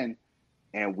friend,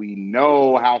 and we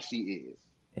know how she is.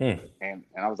 Mm. And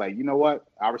I was like, you know what?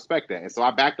 I respect that. And so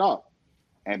I backed off.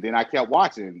 And then I kept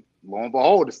watching. Lo and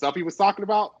behold, the stuff he was talking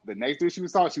about, the next dude she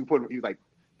was talking, he was like,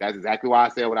 that's exactly why I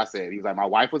said what I said. He was like, my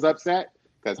wife was upset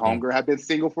because homegirl had been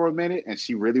single for a minute and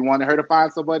she really wanted her to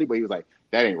find somebody. But he was like,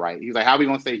 that ain't right. He was like, how are we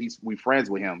going to say we friends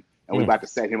with him and we about to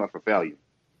set him up for failure?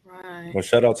 Right. Well,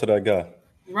 shout out to that guy.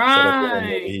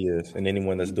 Right. He is, and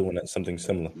anyone that's doing that something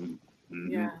similar. Mm-hmm.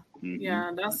 Yeah. Mm-hmm.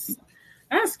 Yeah.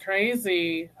 That's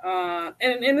crazy. And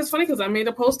it's funny because I made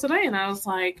a post today and I was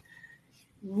like,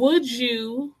 would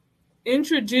you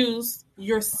introduce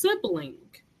your sibling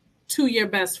to your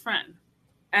best friend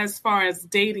as far as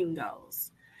dating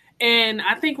goes? And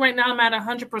I think right now I'm at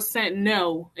 100%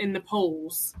 no in the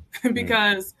polls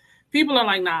because people are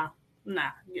like, nah, I'm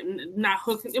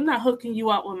not hooking you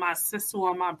up with my sister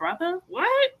or my brother.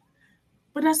 What?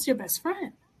 But that's your best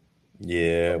friend.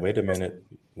 Yeah, wait a minute.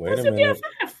 What's your BFF?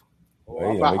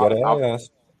 Wait, we gotta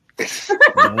ask.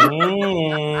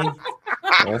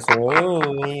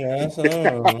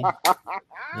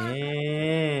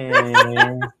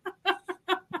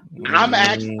 I'm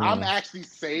actually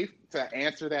safe to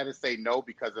answer that and say no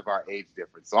because of our age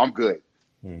difference. So I'm good.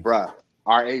 Bruh,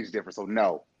 our age difference. So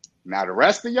no. Now the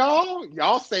rest of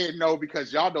y'all saying no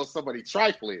because y'all know somebody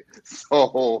trifling.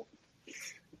 So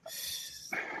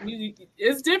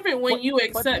it's different when you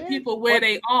accept people where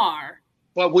they are.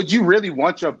 But would you really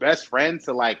want your best friend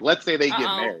to, like, let's say they get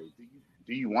married?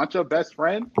 Do you want your best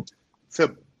friend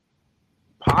to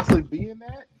possibly be in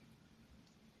that?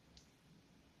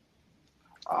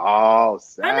 Oh,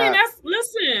 sad. I mean,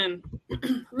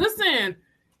 listen.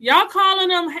 Y'all calling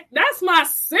them, that's my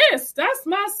sis. That's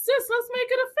my sis. Let's make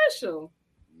it official.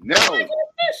 No. Let's make it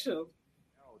official.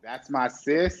 No, that's my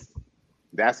sis.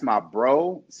 That's my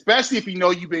bro. Especially if you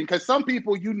know you've been, because some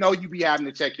people, you be having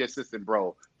to check your sis and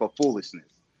bro for foolishness.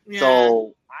 Yeah.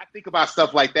 So I think about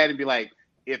stuff like that and be like,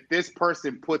 if this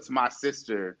person puts my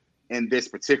sister in this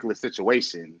particular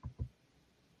situation,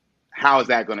 how is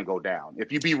that going to go down?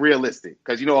 If you be realistic,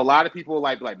 because a lot of people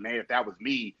like, man, if that was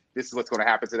me, this is what's going to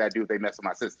happen to that dude if they mess with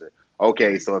my sister.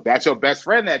 Okay, so if that's your best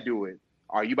friend that do it,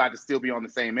 are you about to still be on the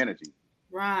same energy?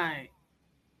 Right.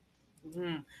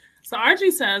 Mm-hmm. So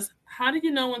Archie says, how do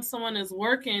you know when someone is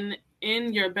working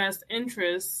in your best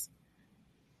interests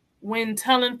when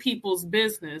telling people's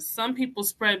business? Some people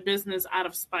spread business out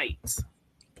of spite.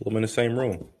 Put them in the same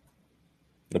room.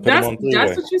 That's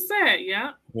what you said,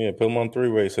 yeah. Yeah, put them on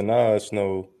three-way. So now it's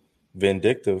no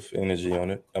vindictive energy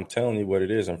on it. I'm telling you what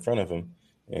it is in front of them.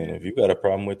 And if you got a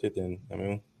problem with it, then,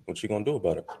 what you going to do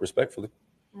about it? Respectfully.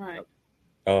 Right.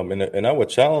 And I would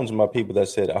challenge my people that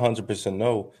said 100%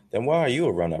 no. Then why are you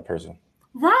around that person?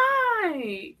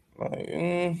 Right.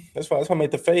 Like, that's why I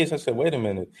made the face. I said, wait a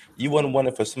minute. You wouldn't want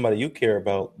it for somebody you care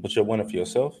about, but you'll want it for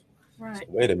yourself? Right. So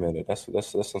wait a minute. That's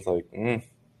like,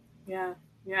 Yeah,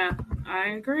 I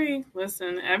agree.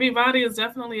 Listen, everybody is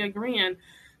definitely agreeing.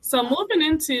 So moving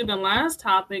into the last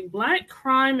topic, Black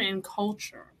crime and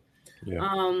culture. Yeah.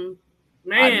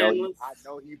 Man, I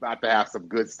know he's about to have some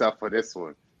good stuff for this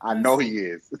one. I know he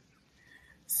is.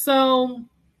 So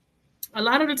a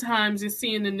lot of the times you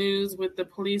see in the news with the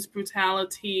police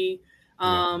brutality,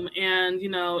 and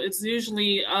it's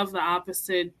usually of the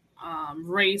opposite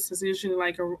race. It's usually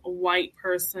like a white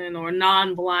person or a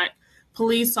non-Black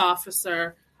police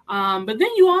officer. But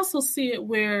then you also see it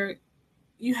where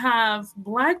you have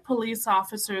Black police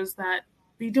officers that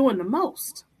be doing the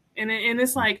most. And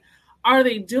it's like, are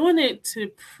they doing it to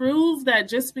prove that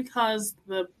just because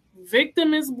the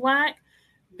victim is Black,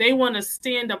 they want to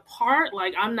stand apart,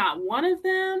 like I'm not one of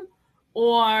them?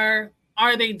 Or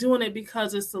are they doing it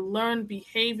because it's a learned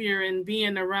behavior and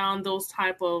being around those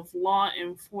type of law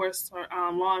enforcement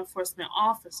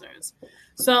officers?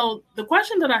 So the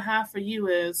question that I have for you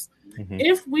is,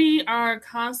 if we are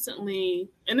constantly,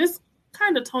 and it's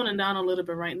kind of toning down a little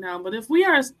bit right now, but if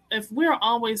we're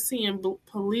always seeing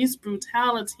police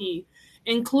brutality,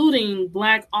 including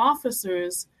Black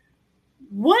officers,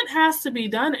 what has to be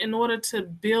done in order to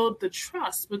build the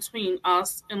trust between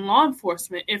us and law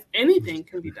enforcement, if anything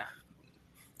can be done?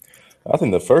 I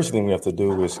think the first thing we have to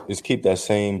do is keep that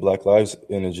same Black Lives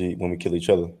energy when we kill each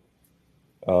other.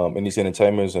 And these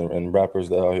entertainers and rappers,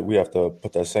 we have to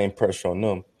put that same pressure on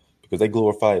them because they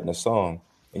glorify it in a song.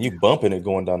 And you bumping it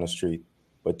going down the street,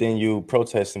 but then you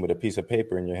protesting with a piece of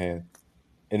paper in your hand.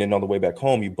 And then on the way back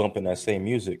home, you bumping that same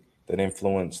music that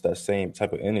influenced that same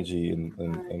type of energy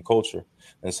and culture.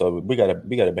 And so we gotta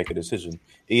make a decision.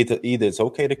 Either it's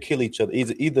okay to kill each other.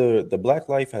 Either the Black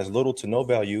life has little to no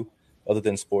value other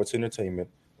than sports entertainment,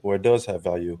 or it does have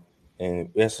value, and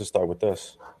it has to start with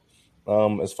us.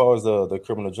 As far as the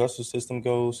criminal justice system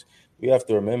goes, we have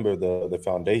to remember the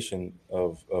foundation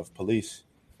of police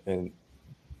and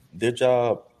their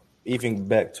job, even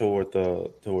back toward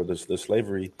the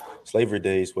slavery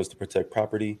days, was to protect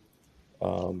property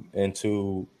and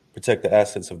to protect the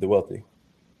assets of the wealthy.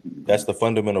 That's the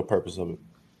fundamental purpose of it.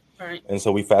 Right. And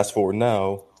so we fast forward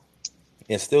now,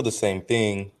 it's still the same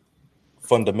thing.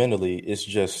 Fundamentally, it's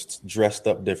just dressed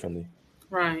up differently.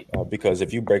 Right. Because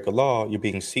if you break a law, you're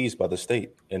being seized by the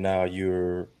state, and now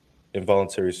you're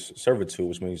involuntary servitude,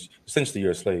 which means essentially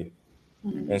you're a slave.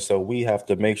 Mm-hmm. And so we have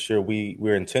to make sure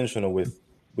we're intentional with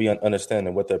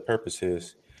understanding what that purpose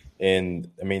is. And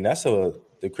I mean,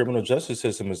 the criminal justice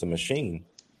system is a machine.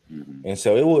 Mhm. And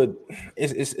so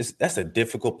that's a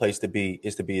difficult place to be,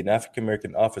 is to be an African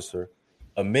American officer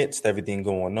amidst everything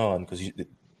going on, because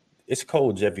it's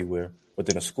codes everywhere.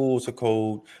 Within a school, it's a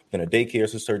code. Within a daycare,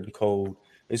 it's a certain code.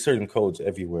 There's certain codes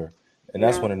everywhere. And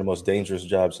that's Yeah. one of the most dangerous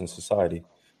jobs in society.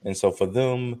 And so for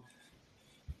them,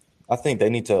 I think they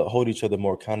need to hold each other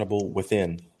more accountable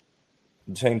within.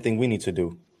 The same thing we need to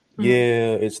do. Mhm.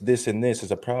 Yeah, it's this and this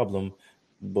is a problem.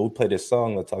 But we played this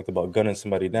song that talked about gunning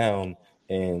somebody down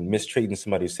and mistreating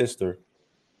somebody's sister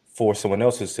for someone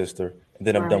else's sister. And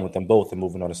then I'm done Right. with them both and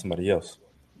moving on to somebody else.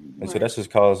 And so Right. that's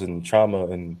just causing trauma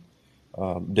and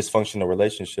dysfunctional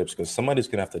relationships, because somebody's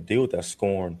going to have to deal with that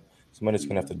scorn. Somebody's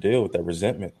going to have to deal with that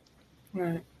resentment.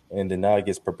 Right. And then now it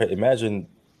gets prepared. Imagine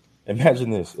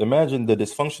this. Imagine the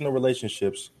dysfunctional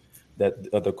relationships that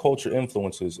the culture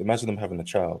influences. Imagine them having a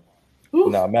child.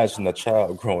 Oof. Now imagine the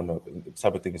child growing up and the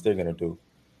type of things they're going to do.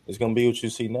 It's going to be what you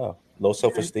see now. Low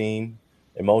self-esteem,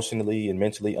 emotionally and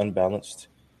mentally unbalanced,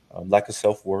 lack of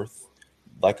self-worth,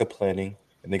 lack of planning,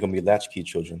 and they're going to be latchkey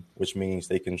children, which means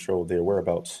they control their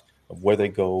whereabouts of where they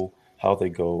go, how they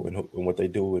go, and what they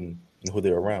do, and who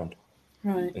they're around.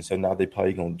 Right. And so now they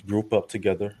probably going to group up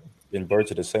together and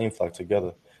birds of the same flock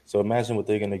together. So imagine what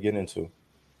they're going to get into.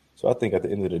 So I think at the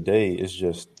end of the day, it's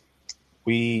just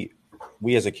we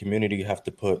as a community have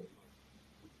to put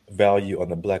value on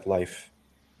the Black life,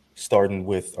 starting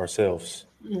with ourselves.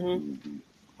 Mm-hmm.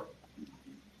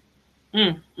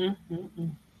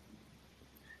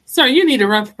 Sir, you need to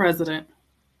run for president.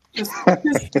 Just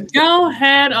go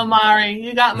ahead, Amari.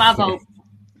 You got my vote.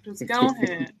 Just go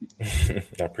ahead. I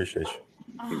appreciate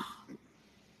you.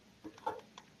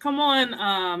 Come on,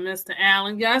 Mr.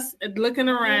 Allen. Yes, looking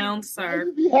around,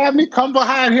 sir. You had me come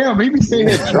behind him. He be sitting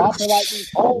here dropping like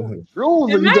these old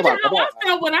rules. And you Imagine go like, how come I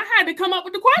felt when I had to come up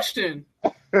with the question.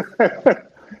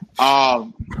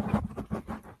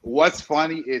 What's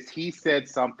funny is he said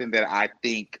something that I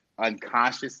think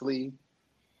unconsciously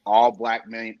all black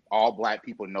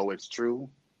people know it's true,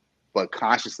 but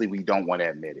consciously we don't want to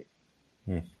admit it.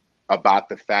 About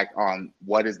the fact on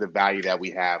what is the value that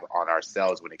we have on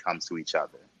ourselves when it comes to each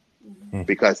other.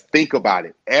 Because think about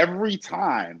it. Every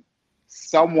time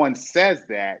someone says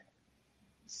that,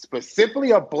 specifically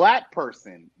a black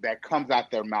person that comes out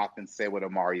their mouth and say what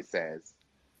Amari says,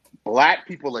 black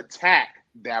people attack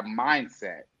that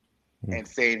mindset and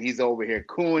saying he's over here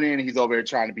cooning, he's over here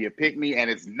trying to be a pick-me, and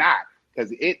it's not,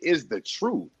 because it is the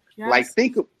truth. Yes. Like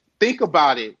think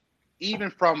about it, even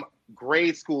from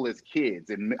grade school as kids,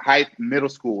 in middle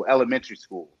school, elementary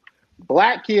school.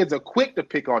 Black kids are quick to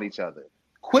pick on each other,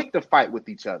 quick to fight with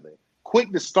each other,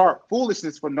 quick to start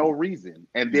foolishness for no reason.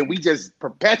 And then we just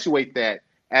perpetuate that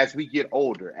as we get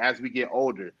older,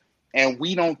 and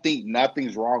we don't think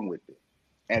nothing's wrong with it.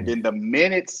 And then the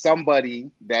minute somebody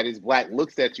that is black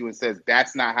looks at you and says,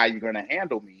 that's not how you're going to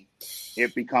handle me,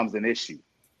 it becomes an issue.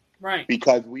 Right.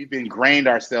 Because we've ingrained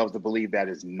ourselves to believe that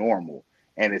is normal,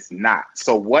 and it's not.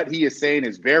 So what he is saying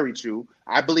is very true.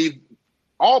 I believe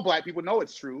all black people know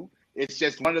it's true. It's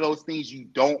just one of those things you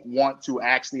don't want to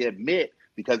actually admit,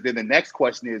 because then the next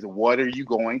question is, what are you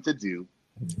going to do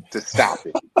to stop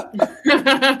it?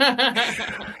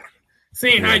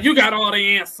 Seeing how you got all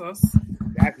the answers.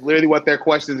 That's literally what their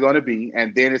question is going to be.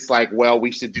 And then it's like, well,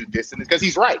 we should do this and this, because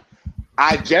he's right.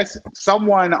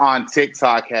 Someone on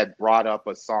TikTok had brought up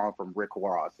a song from Rick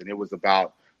Ross, and it was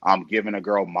about giving a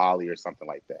girl Molly or something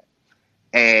like that.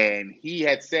 And he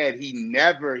had said he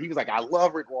was like, I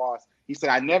love Rick Ross. He said,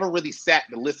 I never really sat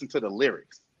to listen to the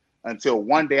lyrics until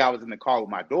one day I was in the car with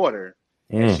my daughter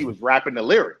and she was rapping the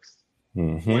lyrics.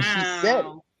 And she said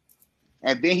it.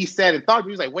 And then he said and thought,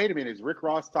 he was like, wait a minute, is Rick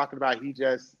Ross talking about he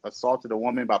just assaulted a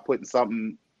woman by putting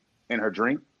something in her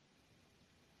drink?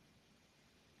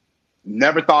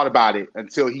 Never thought about it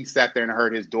until he sat there and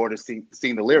heard his daughter sing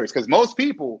the lyrics. Because most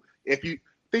people, if you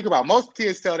think about it, most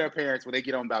kids tell their parents when they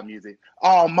get on about music,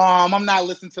 oh, Mom, I'm not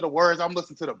listening to the words, I'm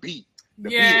listening to the beat. The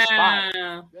beat is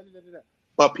fire.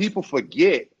 But people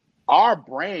forget our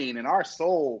brain and our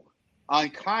soul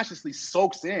unconsciously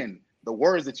soaks in the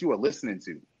words that you are listening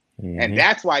to. And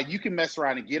that's why you can mess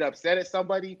around and get upset at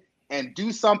somebody and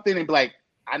do something and be like,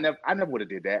 I never would have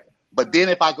did that. But then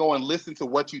if I go and listen to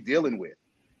what you're dealing with,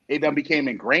 it then became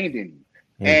ingrained in you.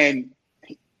 And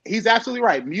he's absolutely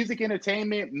right. Music,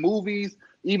 entertainment, movies,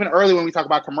 even early when we talk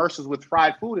about commercials with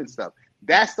fried food and stuff,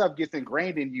 that stuff gets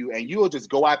ingrained in you, and you'll just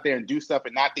go out there and do stuff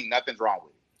and not think nothing's wrong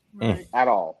with it at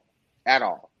all.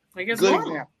 Like it's Good normal.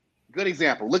 example. Good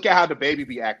example. Look at how the baby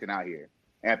be acting out here.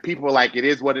 And people are like, it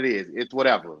is what it is. It's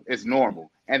whatever. It's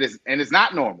normal. And it's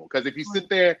not normal. Because if you sit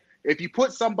there, if you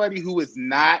put somebody who is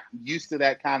not used to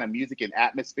that kind of music and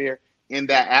atmosphere in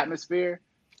that atmosphere,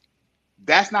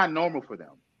 that's not normal for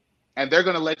them. And they're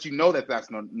going to let you know that that's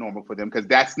not normal for them because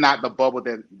that's not the bubble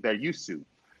that they're used to.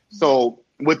 So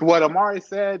with what Amari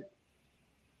said,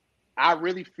 I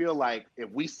really feel like if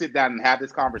we sit down and have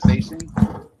this conversation,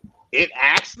 it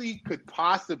actually could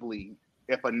possibly,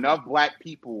 if enough Black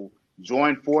people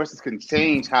join forces, can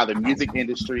change how the music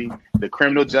industry, the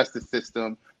criminal justice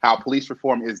system, how police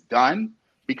reform is done.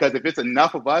 Because if it's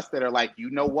enough of us that are like, you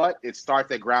know what, it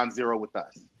starts at ground zero with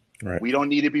us. Right. We don't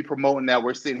need to be promoting that.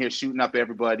 We're sitting here shooting up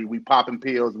everybody. We popping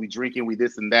pills, we drinking, we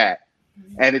this and that.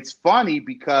 And it's funny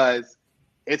because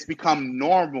it's become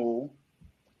normal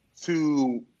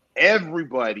to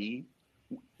everybody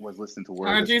was listening to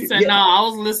words. RG said, no, I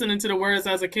was listening to the words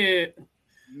as a kid.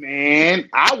 Man,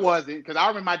 I wasn't, because I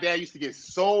remember my dad used to get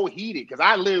so heated because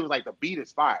I literally was like, the beat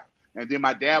is fire. And then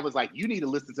my dad was like, you need to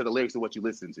listen to the lyrics of what you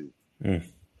listen to.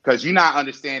 Because you're not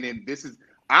understanding this is,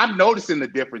 I'm noticing the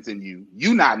difference in you.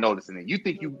 You not noticing it. You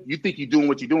think you're doing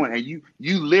what you're doing, and you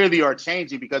literally are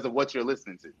changing because of what you're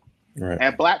listening to. Right.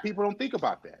 And Black people don't think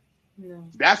about that. Yeah.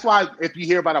 That's why if you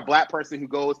hear about a Black person who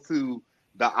goes to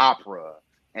the opera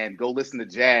and go listen to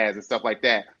jazz and stuff like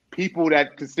that, people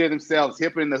that consider themselves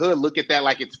hipper in the hood look at that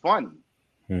like it's funny.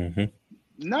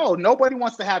 No, nobody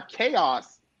wants to have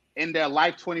chaos in their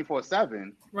life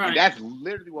 24/7. Right. And that's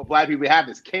literally what Black people have,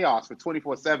 is chaos for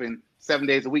 24/7, 7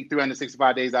 days a week,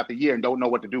 365 days out the year, and don't know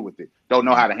what to do with it. Don't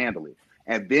know how to handle it.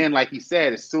 And then, like he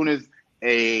said, as soon as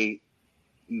a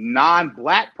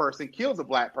non-Black person kills a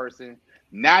Black person,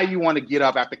 now you want to get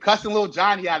up after cussing little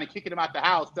Johnny out and kicking him out the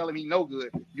house, telling him he no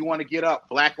good. You want to get up.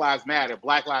 Black Lives Matter.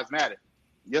 Black Lives Matter.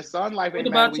 Your son life ain't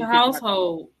matter. What about your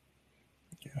household?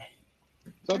 Yeah.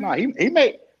 So no, he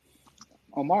made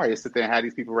Omari sit there and have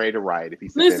these people ready to riot. If he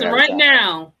listen right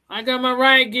now, I got my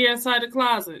riot gear inside the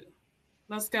closet.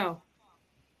 Let's go.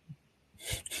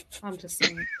 I'm just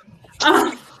saying.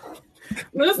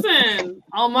 Listen,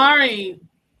 Omari.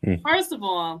 First of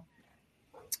all,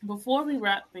 before we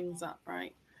wrap things up,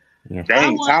 right? Yeah.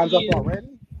 Dang, time's up already?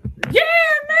 Yeah,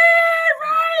 man,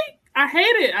 right? I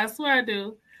hate it. I swear I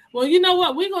do. Well, you know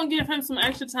what? We're going to give him some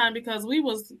extra time because we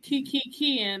was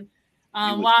keying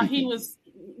while he was...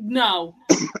 No.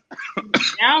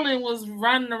 Alan was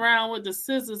running around with the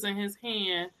scissors in his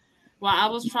hand while I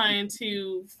was trying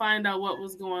to find out what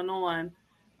was going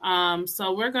on.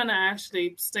 So we're going to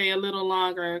actually stay a little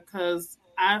longer because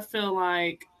I feel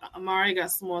like Amari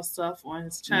got some more stuff on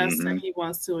his chest that he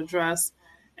wants to address.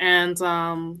 And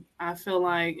I feel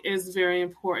like it's very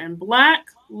important. Black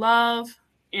love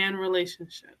and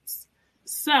relationships.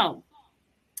 So,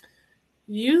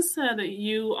 you said that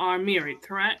you are married,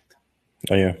 correct?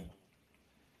 Oh, yeah.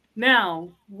 Now,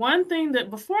 one thing that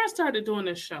before I started doing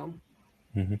this show,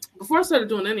 before I started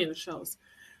doing any of the shows,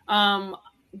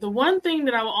 the one thing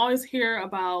that I will always hear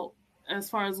about as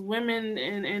far as women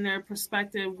and their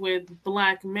perspective with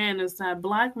Black men is that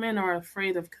Black men are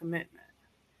afraid of commitment.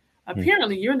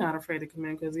 Apparently, you're not afraid of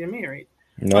commitment because you're married.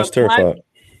 No, I was terrified.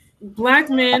 Black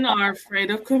men are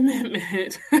afraid of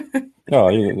commitment. No,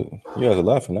 you guys are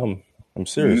laughing. I'm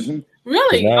serious.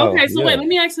 Really? Now, okay, so wait, let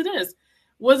me ask you this.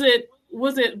 Was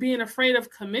it being afraid of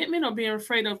commitment or being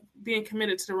afraid of being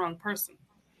committed to the wrong person?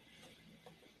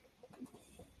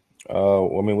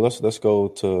 Let's go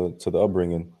to the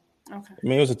upbringing. Okay. I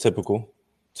mean, it was a typical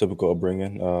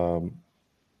upbringing.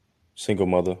 Single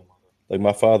mother. Like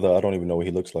my father, I don't even know what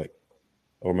he looks like.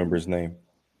 I remember his name.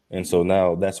 And so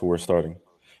now that's where we're starting.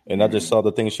 And I just saw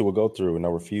the things she would go through, and I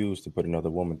refused to put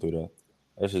another woman through that.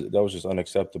 That was just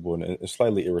unacceptable and it's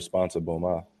slightly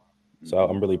irresponsible. So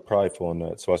I'm really prideful in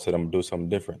that. So I said I'm gonna do something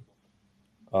different.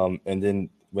 And then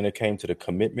when it came to the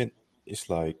commitment, it's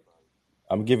like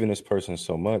I'm giving this person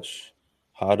so much.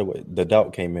 The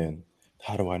doubt came in.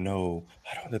 How do I know?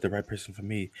 I don't know the right person for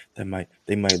me. They might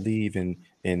leave, and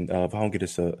if I don't get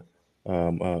us a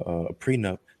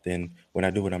prenup, then when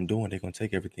I do what I'm doing, they're gonna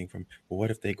take everything from me. But what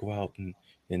if they go out and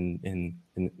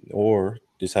or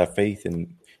just have faith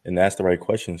and ask the right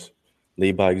questions,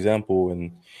 lead by example,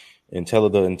 and tell her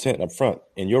the intent up front,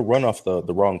 and you'll run off the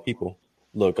wrong people.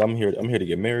 Look, I'm here to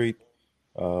get married.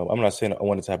 I'm not saying I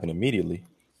want it to happen immediately.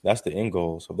 That's the end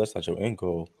goal. So if that's not your end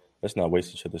goal, let's not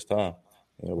waste each other's time.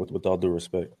 With all due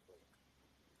respect,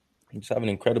 just having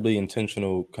incredibly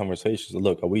intentional conversations.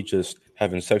 Look, are we just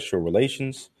having sexual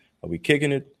relations? Are we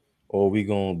kicking it, or are we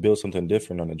gonna build something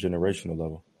different on a generational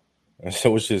level? And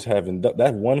so it's just having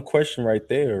that one question right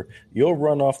there. You'll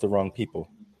run off the wrong people,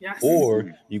 Yes.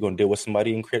 or you're gonna deal with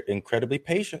somebody incredibly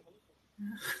patient.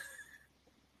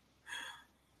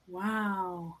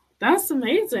 Wow. That's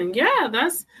amazing. Yeah,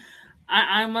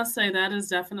 I must say that is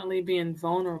definitely being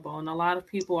vulnerable. And a lot of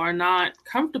people are not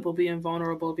comfortable being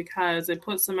vulnerable because it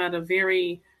puts them at a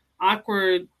very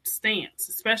awkward stance,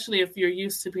 especially if you're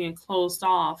used to being closed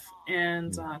off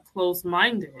and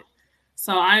closed-minded.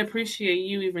 So I appreciate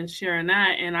you even sharing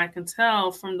that. And I can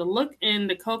tell from the look in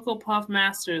the Cocoa Puff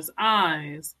Master's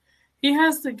eyes, he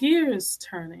has the gears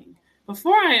turning.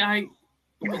 Before I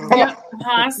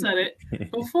said it.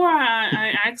 Before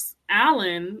I ask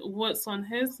Alan what's on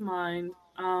his mind,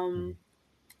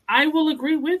 I will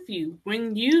agree with you.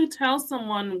 When you tell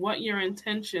someone what your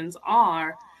intentions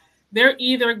are, they're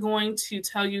either going to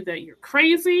tell you that you're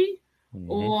crazy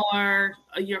or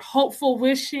you're hopeful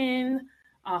wishing,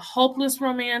 hopeless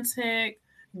romantic,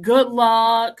 good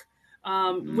luck.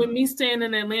 With me staying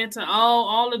in Atlanta,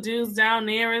 all the dudes down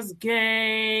there is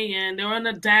gay and they're on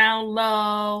the down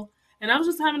low. And I was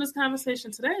just having this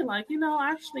conversation today, like,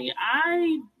 actually,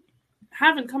 I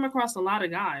haven't come across a lot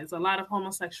of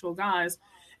homosexual guys.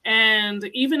 And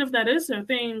even if that is their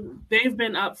thing, they've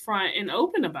been upfront and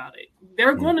open about it.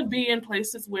 They're going to be in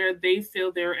places where they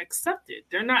feel they're accepted.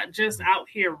 They're not just out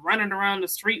here running around the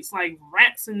streets like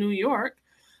rats in New York.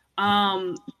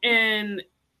 And,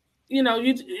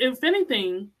 if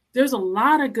anything, there's a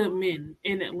lot of good men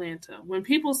in Atlanta. When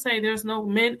people say there's no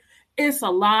men, it's a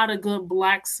lot of good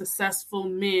Black successful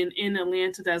men in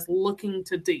Atlanta that's looking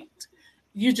to date.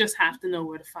 You just have to know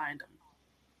where to find them.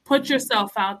 Put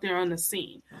yourself out there on the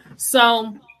scene.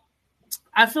 So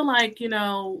I feel like,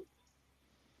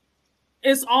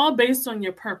 it's all based on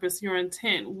your purpose, your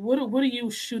intent. What are you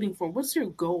shooting for? What's your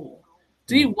goal?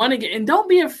 Do you want to get, and don't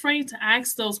be afraid to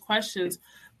ask those questions.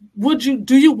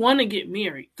 Do you want to get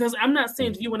married? Because I'm not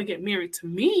saying, do you want to get married to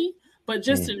me? But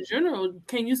just in general,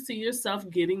 can you see yourself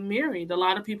getting married? A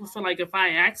lot of people feel like if I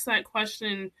ask that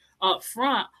question up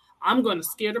front, I'm going to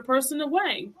scare the person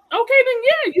away. Okay, then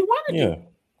yeah, you want to do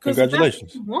it.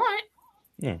 Congratulations. You want.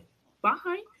 Yeah.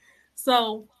 Bye.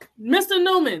 So, Mr.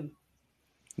 Newman.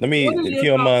 If you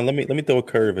don't mind, let me throw a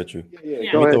curve at you.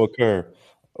 Yeah. Let me throw a curve.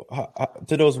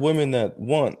 To those women that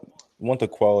want the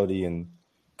quality and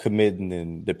committing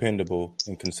and dependable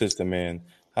and consistent man,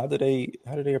 how do they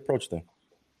approach them?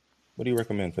 What do you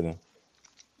recommend for them?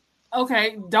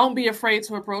 Okay, don't be afraid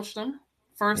to approach them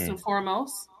first and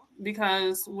foremost,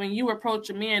 because when you approach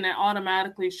a man, that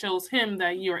automatically shows him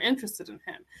that you're interested in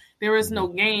him. There is no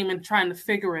game in trying to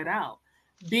figure it out.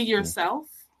 Be yourself,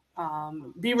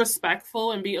 be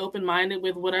respectful, and be open-minded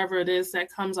with whatever it is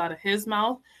that comes out of his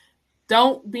mouth.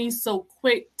 Don't be so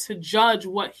quick to judge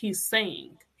what he's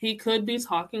saying. He could be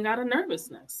talking out of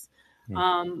nervousness.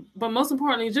 But most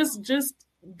importantly, just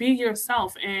be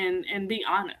yourself and be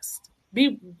honest.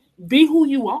 Be who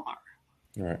you are.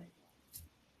 Right.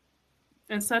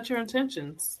 And set your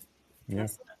intentions. Yeah.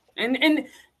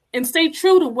 And stay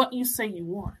true to what you say you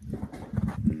want.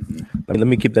 Let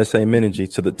me keep that same energy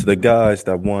to the guys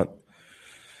that want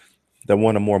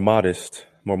a more modest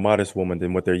woman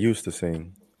than what they're used to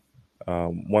seeing.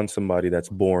 Want somebody that's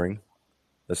boring,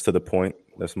 that's to the point,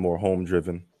 that's more home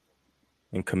driven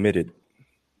and committed.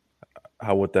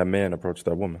 How would that man approach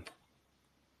that woman?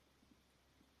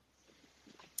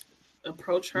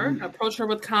 Approach her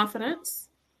with confidence.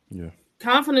 Yeah.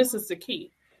 Confidence is the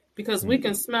key, because we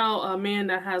can smell a man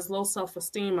that has low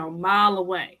self-esteem a mile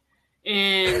away.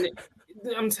 And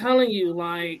I'm telling you,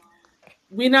 like,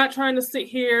 we're not trying to sit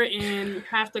here and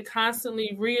have to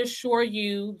constantly reassure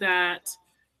you that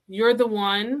you're the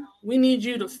one. We need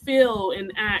you to feel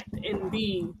and act and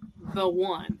be the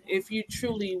one if you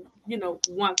truly,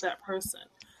 want that person.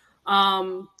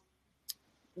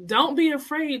 Don't be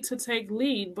afraid to take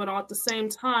lead, but at the same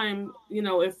time,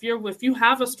 if you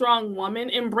have a strong woman,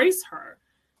 embrace her.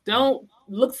 Don't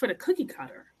look for the cookie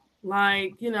cutter.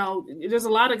 Like, there's a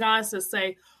lot of guys that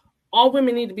say all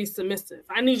women need to be submissive.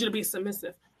 I need you to be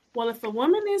submissive. Well, if a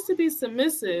woman needs to be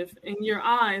submissive in your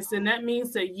eyes, then that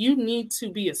means that you need to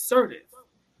be assertive.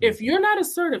 If you're not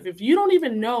assertive, if you don't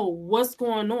even know what's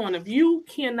going on, if you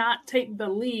cannot take the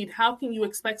lead, how can you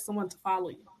expect someone to follow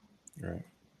you? Right.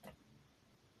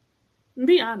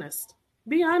 Be honest.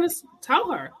 Be honest.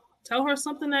 Tell her. Tell her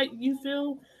something that you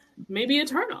feel maybe a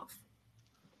turnoff.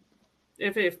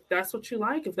 If that's what you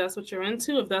like, if that's what you're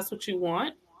into, if that's what you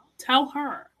want, tell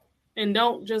her. And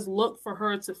don't just look for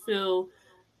her to fill,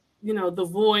 the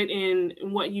void in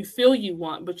what you feel you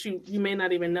want, but you may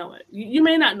not even know it. You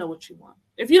may not know what you want.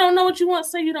 If you don't know what you want,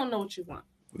 say you don't know what you want.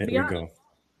 There we go.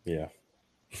 Yeah.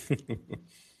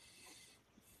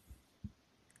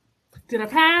 Did I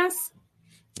pass?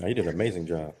 No, you did an amazing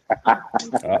job. I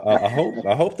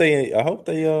hope they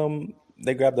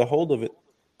grabbed a hold of it,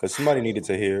 because somebody needed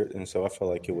to hear it, and so I felt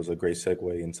like it was a great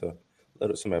segue into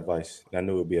some advice. And I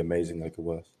knew it would be amazing, like it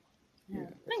was. Yeah,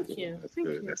 thank you.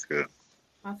 That's good.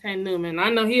 Okay, Newman. I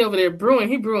know he over there brewing.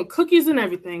 He brewing cookies and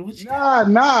everything.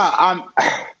 Nah.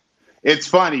 It's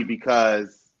funny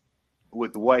because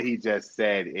with what he just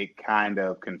said, it kind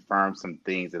of confirms some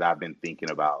things that I've been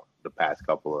thinking about the past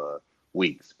couple of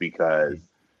weeks, because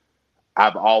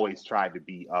I've always tried to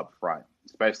be upfront,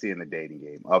 especially in the dating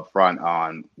game, upfront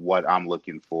on what I'm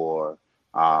looking for,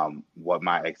 what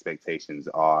my expectations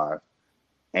are.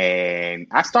 And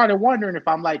I started wondering if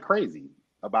I'm like crazy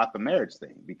about the marriage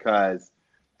thing, because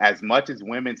as much as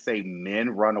women say men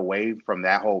run away from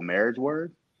that whole marriage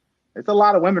word, there's a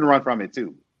lot of women run from it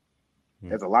too.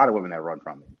 There's a lot of women that run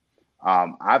from it.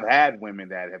 I've had women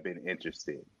that have been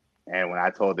interested, and when I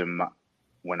told them,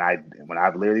 when I've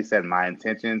literally said my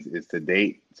intentions is to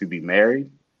date, to be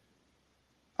married.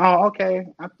 Oh, okay.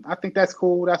 I think that's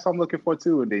cool. That's what I'm looking for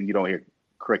too. And then you don't hear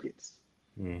crickets.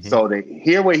 Mm-hmm. So to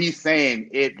hear what he's saying,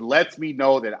 it lets me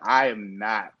know that I am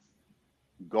not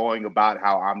going about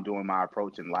how I'm doing my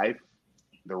approach in life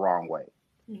the wrong way.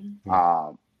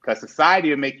 Mm-hmm. Because society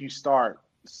will make you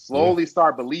slowly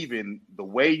start believing the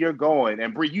way you're going.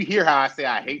 And Bree, you hear how I say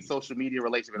I hate social media,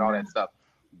 relationship, and all that stuff.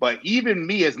 But even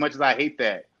me, as much as I hate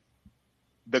that,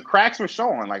 the cracks were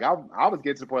showing. Like I was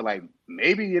getting to the point, like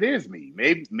maybe it is me.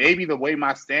 Maybe the way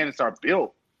my standards are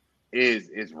built is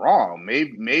wrong.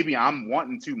 Maybe I'm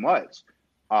wanting too much.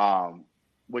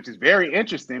 Which is very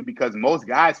interesting, because most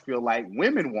guys feel like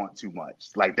women want too much.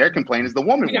 Like their complaint is the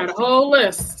woman. You got a whole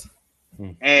list.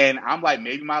 And I'm like,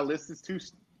 maybe my list is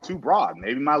too broad.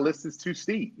 Maybe my list is too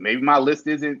steep. Maybe my list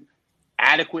isn't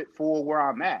adequate for where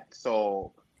I'm at.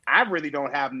 So I really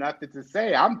don't have nothing to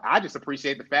say. I just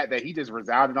appreciate the fact that he just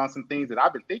resounded on some things that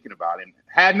I've been thinking about, and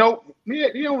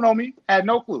you don't know me, had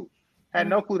no clue.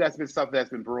 That's been stuff that's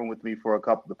been brewing with me for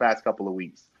the past couple of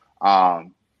weeks.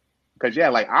 Because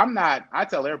I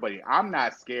tell everybody, I'm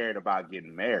not scared about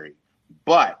getting married,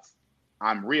 but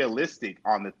I'm realistic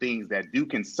on the things that do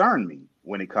concern me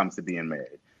when it comes to being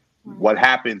married. What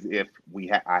happens if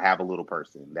I have a little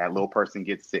person? That little person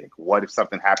gets sick. What if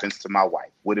something happens to my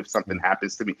wife? What if something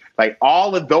happens to me? Like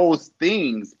all of those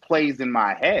things plays in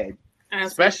my head,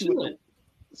 especially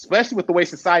with the way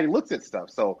society looks at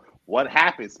stuff. So what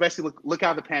happens? Especially look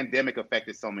how the pandemic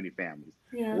affected so many families.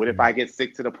 Yeah. What if I get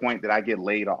sick to the point that I get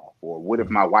laid off? Or what if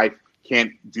my wife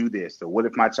can't do this? Or what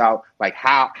if my child, like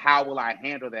how will I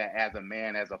handle that as a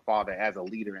man, as a father, as a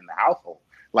leader in the household?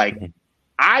 Like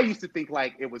I used to think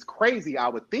like it was crazy I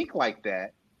would think like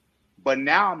that, but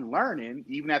now I'm learning,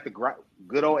 even at the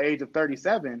good old age of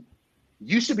 37,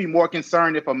 you should be more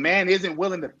concerned if a man isn't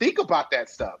willing to think about that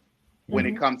stuff when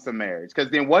it comes to marriage. Because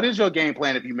then what is your game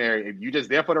plan if you marry? If you just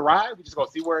there for the ride, you just go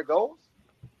see where it goes?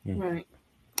 Right.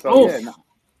 So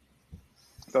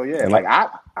like I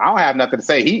don't have nothing to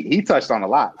say. He touched on a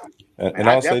lot. And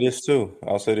I'll say this too.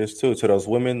 To those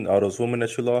women, all those women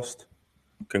that you lost,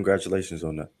 congratulations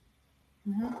on that.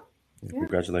 Yeah.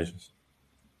 Congratulations.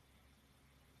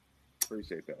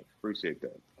 Appreciate that.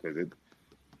 Because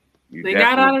they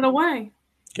got out of the way.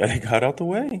 Got out the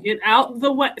way. Get out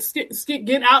the way.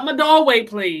 Get out my doorway,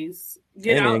 please.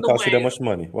 Get out the way. It didn't cost you that much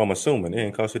money. Well, I'm assuming it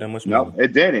didn't cost you that much money. No,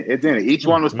 it didn't. Each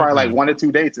one was probably like 1 or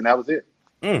 2 dates, and that was it.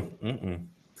 I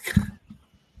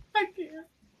can't.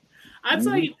 I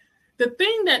tell you, the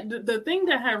thing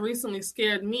that had recently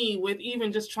scared me with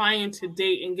even just trying to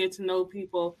date and get to know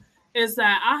people is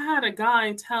that I had a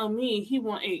guy tell me he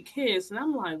want 8 kids, and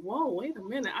I'm like, whoa, wait a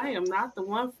minute, I am not the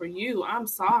one for you. I'm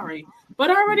sorry, but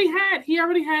he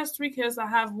already has 3 kids. I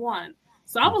have 1,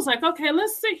 so I was like, okay,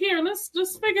 let's sit here, let's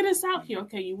just figure this out here.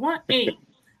 Okay, you want 8,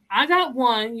 I got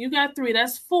 1, you got 3,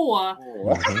 that's 4. I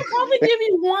can probably give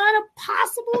you 1, a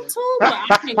possible 2, but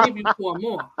I can't give you 4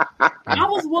 more. I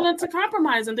was willing to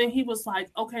compromise, and then he was like,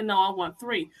 okay, no, I want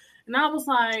 3, and I was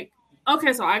like,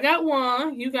 okay, so I got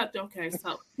 1, you got okay.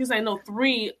 So he's like, no,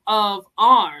 3 of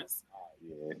ours.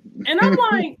 And I'm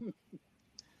like,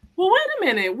 well, wait a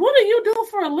minute. What do you do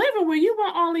for a living where you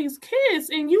want all these kids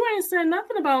and you ain't said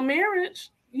nothing about marriage?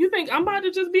 You think I'm about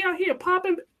to just be out here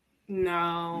popping?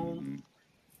 No.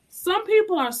 Some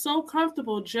people are so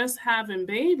comfortable just having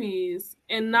babies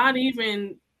and not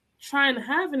even trying to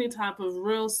have any type of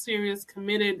real serious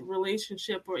committed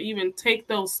relationship or even take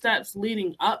those steps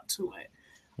leading up to it.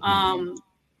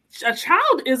 A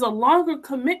child is a longer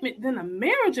commitment than a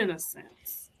marriage in a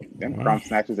sense. Them crumb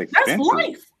snatchers That's expensive.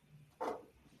 life.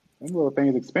 Them little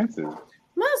things expensive.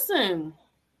 Listen,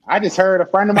 I just heard a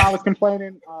friend of mine was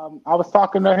complaining. I was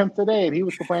talking to him today, and he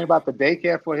was complaining about the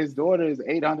daycare for his daughter is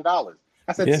 $800.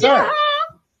 I said, Yeah. sir,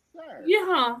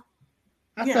 yeah.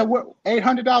 I Yeah. said, what?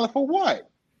 $800 for what?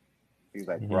 He's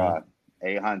like, Mhm. bruh,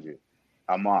 $800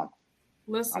 a month.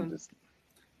 Listen, I'm just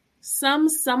some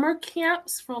summer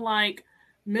camps for like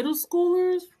middle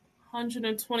schoolers,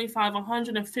 125,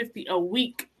 150 a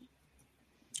week.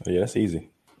 Oh, yeah, that's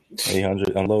easy.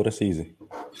 800 unload. That's easy.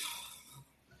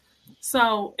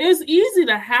 So it's easy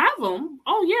to have them.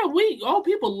 Oh yeah,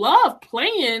 people love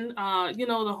playing.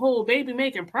 The whole baby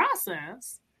making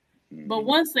process. But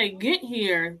once they get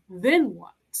here, then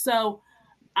what? So,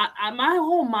 my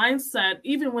whole mindset,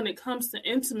 even when it comes to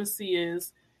intimacy,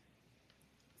 is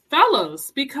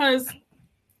fellas, because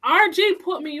RG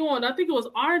put me on. I think it was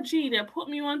RG that put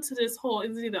me on to this whole.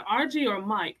 It's either RG or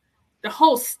Mike. The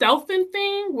whole stealthing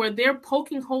thing where they're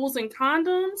poking holes in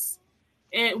condoms.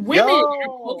 And women are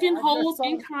poking holes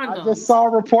in condoms. I just saw a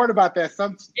report about that.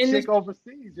 Some In chick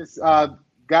overseas just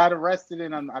got arrested,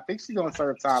 and I think she's gonna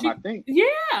serve time. I think.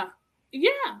 Yeah.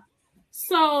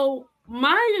 So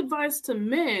my advice to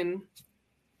men,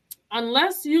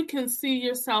 unless you can see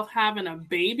yourself having a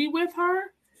baby with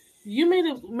her, you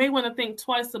may want to think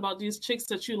twice about these chicks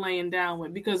that you laying down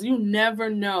with, because you never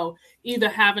know, either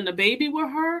having a baby with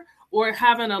her or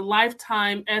having a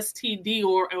lifetime STD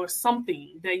or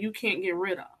something that you can't get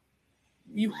rid of.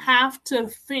 You have to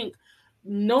think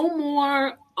no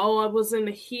more, I was in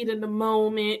the heat of the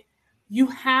moment. You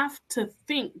have to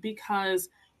think, because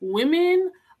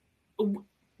women,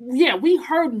 we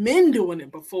heard men doing it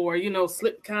before,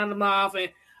 slip condom off,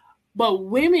 but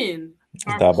women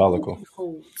are diabolical.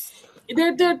 holes.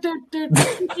 They're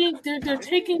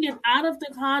taking it out of the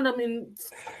condom, and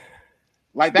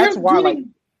like that's why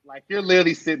like you're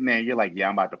literally sitting there and you're like, yeah,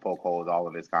 I'm about to poke holes all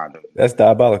of this condom. That's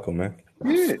diabolical, man.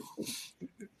 Yeah.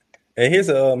 And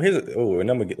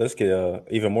let's get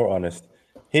even more honest.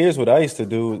 Here's what I used to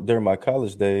do during my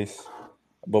college days.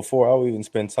 Before I would even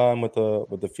spend time with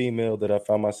the female that I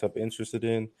found myself interested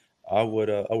in, I would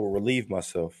relieve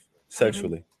myself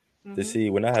sexually to see,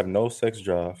 when I have no sex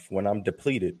drive, when I'm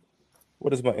depleted,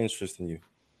 what is my interest in you?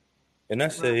 And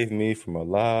that saved me from a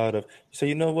lot of. So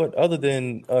you know what? Other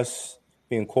than us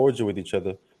being cordial with each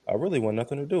other, I really want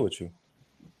nothing to do with you.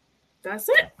 That's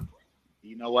it.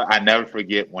 You know what? I never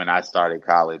forget when I started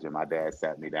college and my dad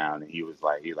sat me down and he was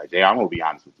like, Jay, I'm gonna be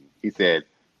honest with you. He said,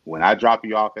 when I drop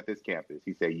you off at this campus,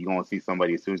 he said, you're gonna see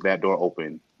somebody as soon as that door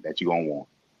open that you're gonna want.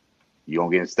 You're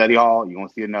gonna get in study hall, you're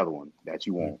gonna see another one that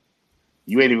you want.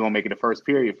 You ain't even gonna make it the first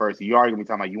period first. You already gonna be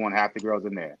talking about you want half the girls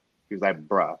in there. He was like,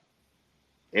 bruh,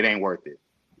 it ain't worth it.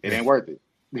 It ain't worth it.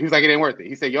 He was like, it ain't worth it.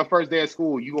 He said, your first day of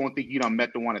school, you gonna think you done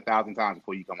met the one 1,000 times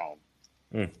before you come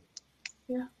home.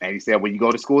 Yeah. And he said, when you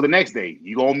go to school the next day,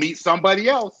 you gonna meet somebody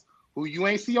else who you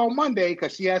ain't see on Monday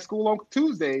because she has school on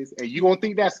Tuesdays, and you gonna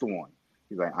think that's the one.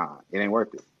 He's like, it ain't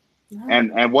worth it. No.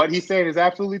 And what he's saying is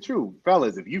absolutely true.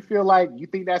 Fellas, if you feel like you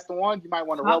think that's the one, you might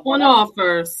want to rub one off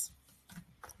first.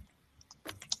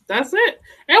 That's it.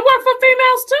 It worked for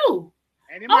females too.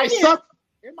 And it might suck.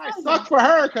 It might suck for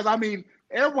her, because I mean,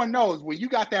 everyone knows when you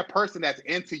got that person that's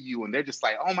into you and they're just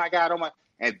like, oh my God,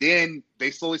 and then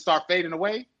they slowly start fading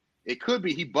away. It could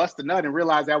be he busted a nut and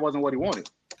realized that wasn't what he wanted.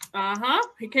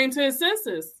 He came to his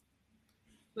senses.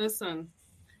 Listen.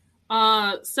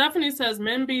 Stephanie says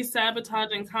men be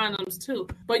sabotaging condoms too.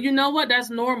 But you know what?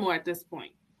 That's normal at this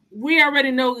point. We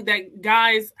already know that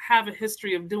guys have a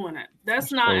history of doing it.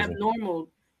 That's not crazy. Abnormal.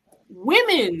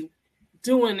 Women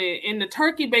doing it, and the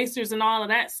turkey basters and all of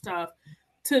that stuff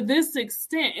to this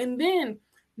extent. And then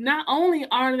not only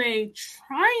are they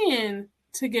trying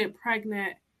to get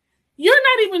pregnant, you're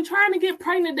not even trying to get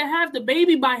pregnant to have the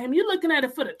baby by him. You're looking at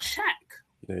it for the check.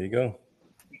 There you go.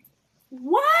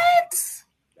 What?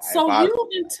 So you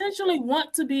intentionally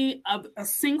want to be a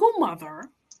single mother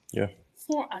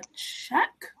for a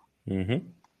check? Mm-hmm.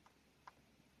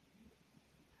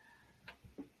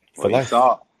 For life.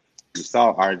 You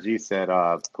saw RG said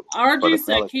RG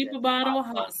said keep a bottle of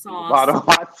hot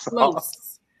sauce.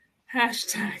 Close.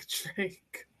 #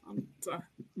 Drake. I'm done.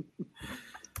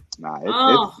 Nah,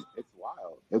 it's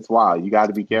wild. It's wild. You got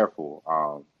to be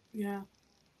careful. Yeah.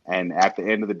 And at the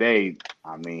end of the day,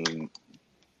 I mean,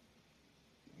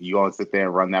 you gonna sit there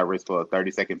and run that risk for a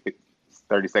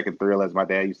 30-second thrill, as my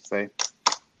dad used to say?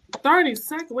 30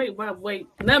 seconds. Wait.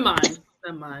 Never mind.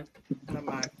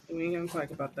 We ain't gonna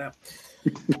talk about that.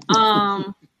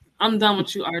 I'm done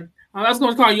with you, RG. I was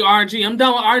going to call you RG. I'm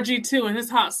done with RG too and his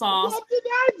hot sauce. What did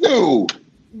I do?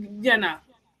 Yeah, no.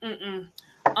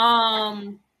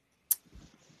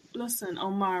 Listen,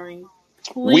 Omari,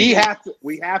 please.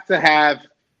 We have to have.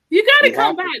 You got to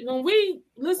come back when we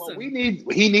listen. Well,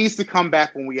 he needs to come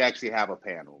back when we actually have a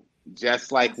panel,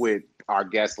 just like with our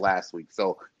guest last week.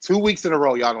 So 2 weeks in a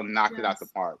row, y'all done knocked it out the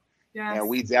park. Yes. And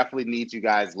we definitely need you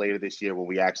guys later this year when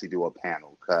we actually do a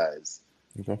panel, because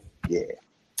You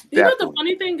know what the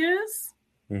funny thing is?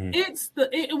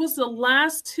 It was the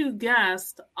last two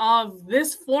guests of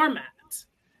this format,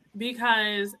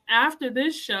 because after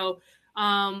this show,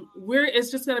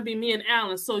 it's just gonna be me and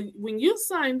Alan. So when you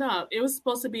signed up, it was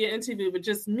supposed to be an interview with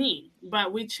just me,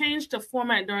 but we changed the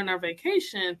format during our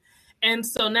vacation, and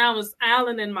so now it's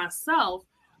Alan and myself.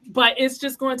 But it's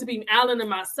just going to be Alan and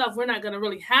myself. We're not going to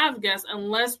really have guests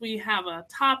unless we have a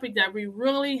topic that we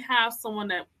really have someone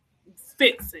that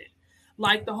fits it.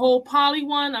 Like the whole poly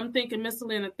one, I'm thinking Miss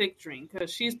Elena Thick Dream,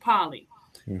 because she's poly.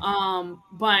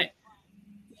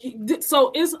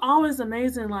 So it's always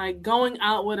amazing, like going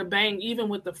out with a bang, even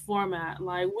with the format.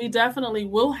 Like we definitely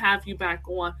will have you back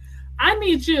on. I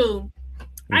need you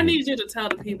to tell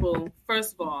the people,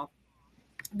 first of all,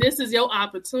 this is your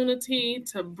opportunity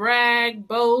to brag,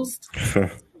 boast,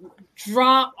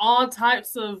 drop all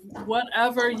types of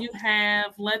whatever you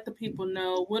have. Let the people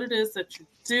know what it is that you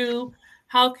do.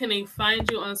 How can they find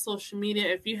you on social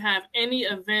media? If you have any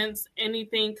events,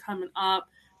 anything coming up,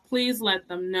 please let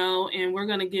them know. And we're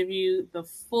going to give you the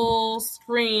full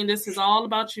screen. This is all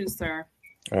about you, sir.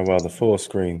 Oh, wow, the full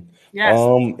screen. Yes.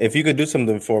 If you could do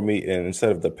something for me, and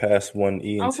instead of the past one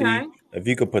ENT, if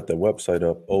you could put the website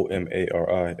up,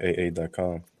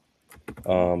 omariaa.com.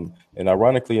 And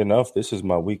ironically enough, this is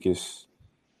my weakest,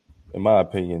 in my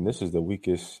opinion, this is the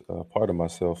weakest part of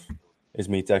myself, is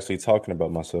me actually talking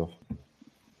about myself.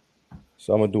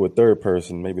 So I'm going to do a third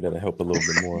person. Maybe that'll help a little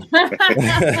bit more.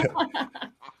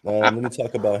 Let me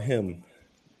talk about him.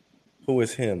 Who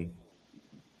is him?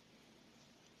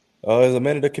 As a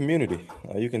man of the community.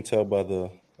 You can tell by the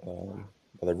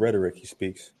rhetoric he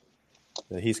speaks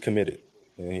that he's committed.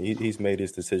 And he's made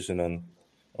his decision on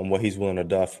what he's willing to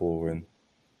die for. And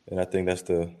I think that's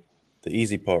the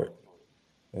easy part.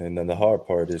 And then the hard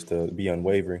part is to be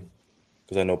unwavering,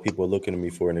 because I know people are looking at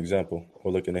me for an example,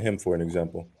 or looking at him for an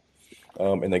example.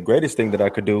 And the greatest thing that I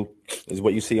could do is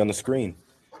what you see on the screen,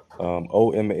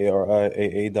 omariaa.com,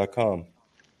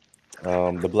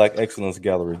 the Black Excellence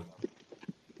Gallery.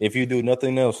 If you do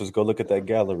nothing else, just go look at that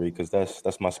gallery, because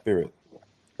that's my spirit.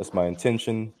 That's my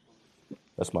intention.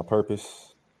 That's my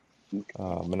purpose.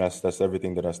 And that's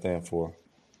everything that I stand for.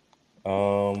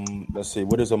 Let's see.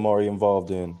 What is Omari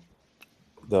involved in?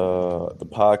 The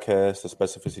podcast, the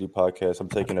Specificity podcast. I'm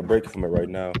taking a break from it right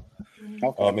now.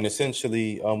 Okay. And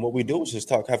essentially, what we do is just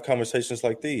have conversations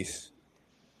like these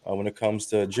when it comes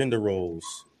to gender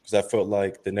roles, because I felt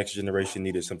like the next generation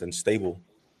needed something stable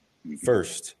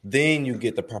first. Then you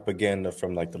get the propaganda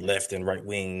from like the left and right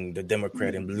wing, the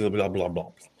Democrat and blah, blah, blah,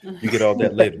 blah. You get all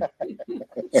that later.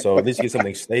 So at least get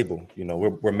something stable. You know,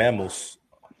 we're mammals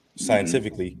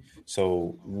scientifically.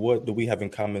 So what do we have in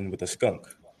common with a skunk,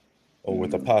 or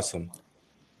with a possum,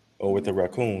 or with a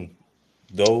raccoon?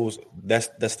 That's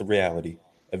the reality.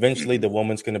 Eventually the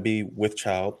woman's going to be with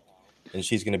child, and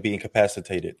she's going to be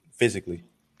incapacitated physically.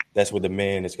 That's where the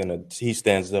man he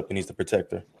stands up and he's the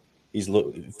protector.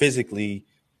 Physically,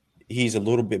 he's a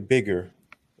little bit bigger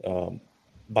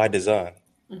by design.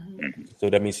 So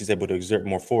that means he's able to exert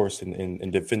more force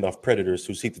and defend off predators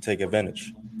who seek to take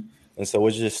advantage. And so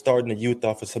it's just starting the youth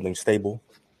off with something stable.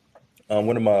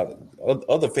 One of my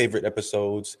other favorite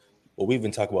episodes, well, we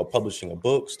even talk about publishing a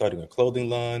book, starting a clothing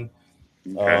line.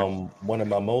 One of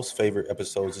my most favorite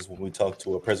episodes is when we talk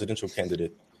to a presidential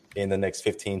candidate in the next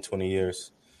 15, 20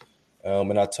 years.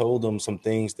 And I told them some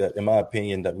things that, in my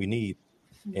opinion, that we need.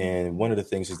 And one of the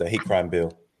things is the hate crime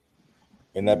bill.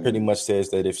 And that pretty much says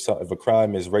that if a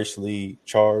crime is racially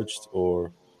charged,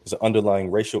 or is an underlying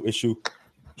racial issue,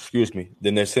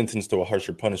 then they're sentenced to a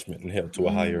harsher punishment and held to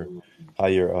a higher,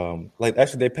 like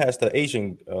actually they passed the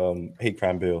Asian hate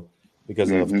crime bill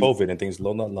because of COVID and things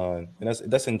along that line. And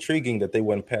that's intriguing that they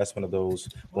wouldn't pass one of those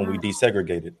when we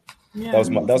desegregated. Yeah.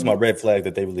 That was my red flag,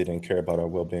 that they really didn't care about our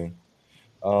well-being.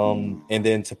 And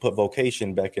then to put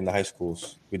vocation back in the high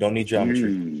schools. We don't need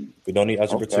geometry. We don't need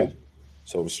algebra 2.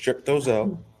 So strip those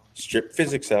out, strip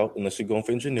physics out, unless you're going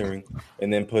for engineering,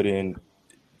 and then put in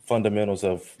fundamentals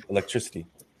of electricity.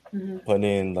 Put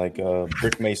in like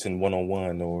brick mason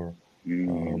 101 or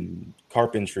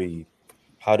carpentry,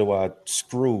 How do I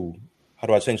screw? How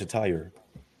do I change a tire?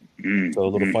 So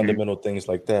little fundamental things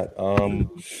like that.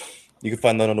 You can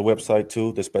find that on the website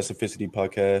too, the Specificity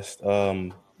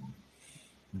Podcast.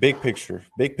 Big Picture.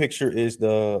 Big Picture is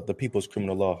the People's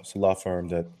Criminal Law. It's a law firm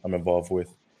that I'm involved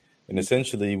with. And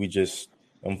essentially, we just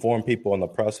inform people on the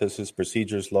processes,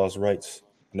 procedures, laws, rights,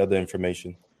 and other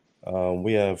information.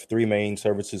 We have three main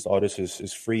services. Audits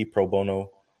is free, pro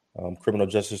bono, criminal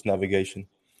justice navigation.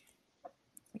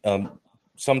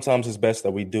 Sometimes it's best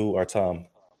that we do our time.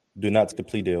 Do not take the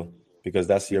plea deal because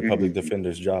that's your public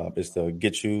defender's job is to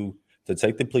get you to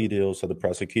take the plea deal so the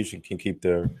prosecution can keep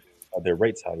their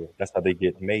rates higher. That's how they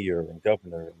get mayor and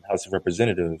governor and House of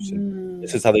Representatives. And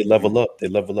this is how they level up. They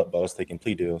level up by us taking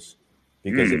plea deals.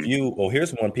 Because if you, well,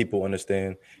 here's one people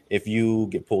understand: if you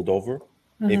get pulled over,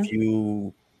 if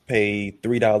you pay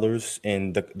 $3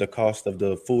 and the cost of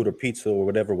the food or pizza or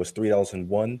whatever was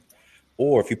 $3.01,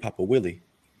 or if you pop a willie,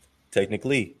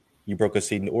 technically you broke a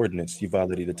seating ordinance, you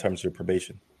violated the terms of your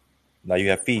probation. Now you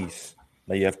have fees.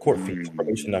 Now you have court fees,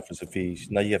 probation officer fees.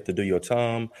 Now you have to do your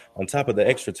time on top of the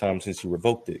extra time since you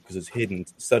revoked it because it's hidden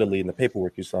subtly in the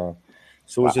paperwork you signed.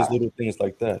 So it's just little things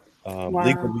like that.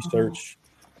 Legal research.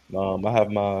 I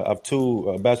have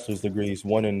two bachelor's degrees,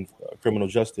 one in criminal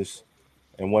justice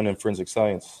and one in forensic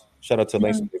science. Shout out to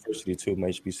Langston University too, my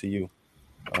HBCU.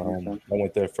 I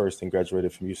went there first and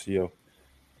graduated from UCO.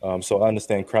 So I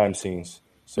understand crime scenes.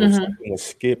 So if something was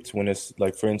skipped, when it's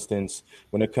like, for instance,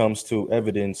 when it comes to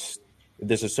evidence,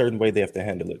 there's a certain way they have to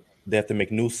handle it. They have to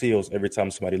make new seals every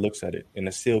time somebody looks at it, and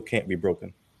the seal can't be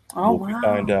broken. If we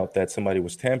find out that somebody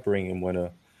was tampering and when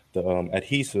the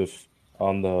adhesive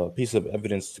on the piece of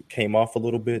evidence came off a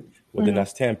little bit, well, then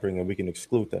that's tampering, and we can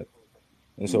exclude that.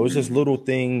 And so it's just little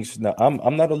things. Now,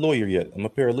 I'm not a lawyer yet. I'm a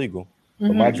paralegal.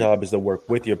 But my job is to work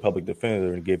with your public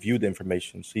defender and give you the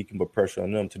information so you can put pressure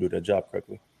on them to do their job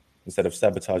correctly instead of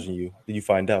sabotaging you. Then you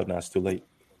find out now it's too late.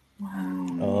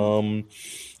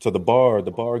 So the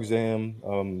bar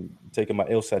exam, taking my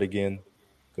LSAT again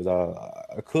because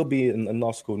I could be in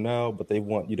law school now, but they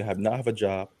want you to not have a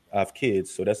job. I have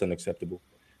kids, so that's unacceptable.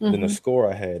 Then the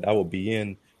score I will be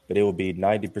in, but it will be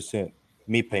 90%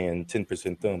 me paying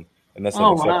 10% them, and that's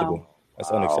unacceptable.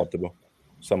 That's unacceptable.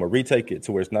 So I'm gonna retake it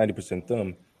to where it's 90%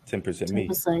 them, 10% me.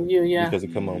 10% you, yeah. Because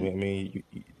come on, I mean,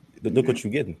 look what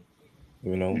you're getting.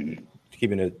 You know,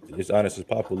 keeping it as honest as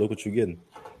possible. Look what you're getting.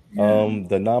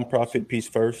 The nonprofit piece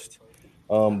first.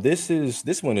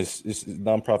 This one is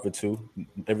nonprofit too.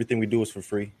 Everything we do is for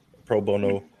free, pro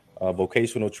bono,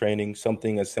 vocational training,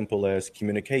 something as simple as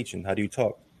communication. How do you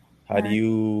talk? How do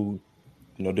you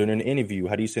during an interview?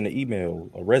 How do you send an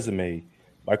email, a resume?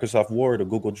 Microsoft Word or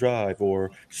Google Drive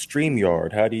or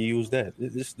StreamYard. How do you use that?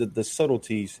 This the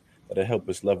subtleties that help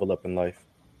us level up in life.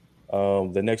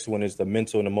 The next one is the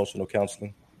mental and emotional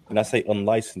counseling. And I say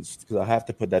unlicensed because I have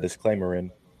to put that disclaimer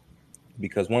in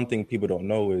because one thing people don't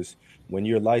know is when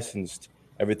you're licensed,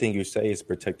 everything you say is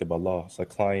protected by law. It's a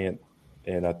client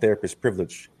and a therapist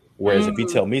privilege. Whereas if you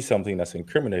tell me something that's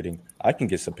incriminating, I can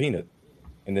get subpoenaed.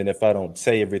 And then if I don't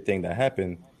say everything that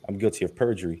happened, I'm guilty of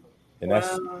perjury. And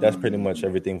that's pretty much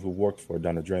everything we worked for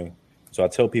down the drain. So I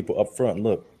tell people up front,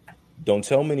 look, don't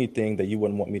tell me anything that you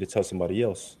wouldn't want me to tell somebody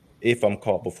else if I'm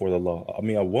caught before the law. I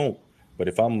mean, I won't, but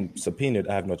if I'm subpoenaed,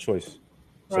 I have no choice.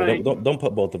 So don't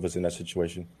put both of us in that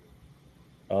situation.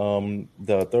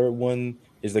 The third one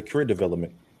is the career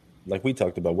development. Like we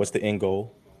talked about, what's the end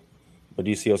goal? But do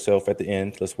you see yourself at the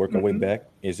end? Let's work our way back.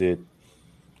 Is it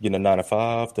 9 to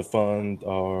 5 to fund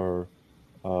our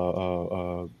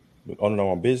owning our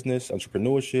own business,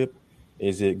 entrepreneurship?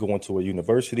 Is it going to a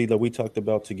university that we talked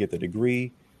about to get the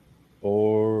degree?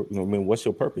 Or, what's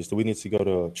your purpose? Do we need to go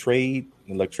to a trade,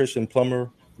 electrician, plumber?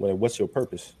 What's your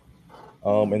purpose?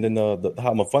 And then the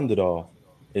how I'm gonna fund it all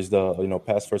is the,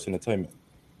 past first entertainment.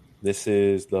 This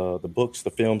is the books,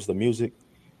 the films, the music.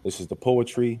 This is the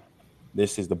poetry.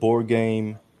 This is the board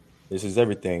game. This is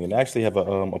everything. And I actually have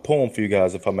a poem for you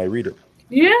guys, if I may read it.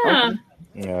 Yeah.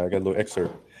 I got a little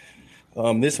excerpt.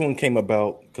 This one came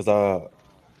about because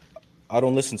I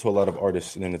don't listen to a lot of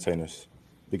artists and entertainers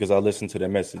because I listen to their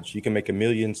message. You can make 1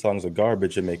 million songs of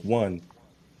garbage and make one.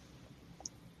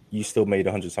 You still made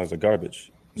 100 songs of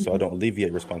garbage. So I don't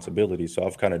alleviate responsibility. So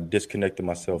I've kind of disconnected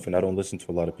myself and I don't listen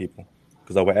to a lot of people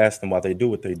because I would ask them why they do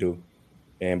what they do.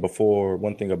 And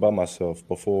one thing about myself,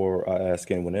 before I ask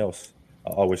anyone else, I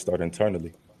always start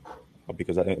internally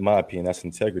because in my opinion, that's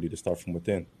integrity to start from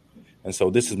within. And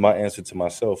so this is my answer to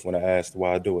myself when I asked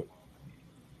why I do it.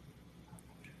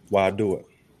 Why I do it.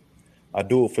 I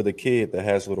do it for the kid that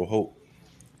has little hope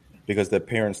because their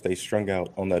parents stay strung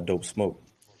out on that dope smoke.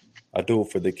 I do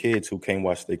it for the kids who can't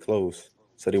wash their clothes,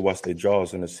 so they wash their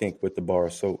jaws in the sink with the bar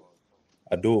of soap.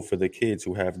 I do it for the kids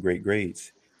who have great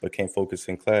grades, but can't focus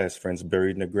in class, friends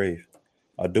buried in the grave.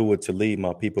 I do it to lead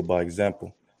my people by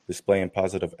example, displaying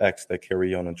positive acts that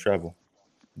carry on and travel.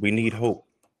 We need hope,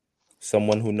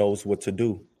 someone who knows what to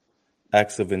do,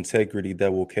 acts of integrity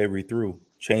that will carry through,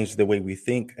 change the way we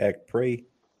think, act, pray,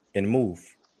 and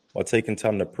move, while taking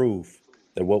time to prove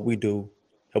that what we do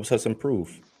helps us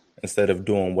improve, instead of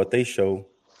doing what they show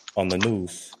on the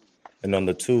news and on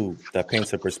the tube that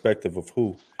paints a perspective of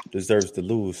who deserves to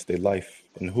lose their life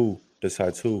and who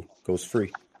decides who goes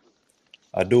free.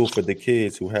 I do it for the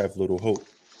kids who have little hope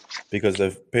because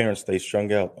their parents stay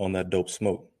strung out on that dope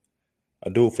smoke. I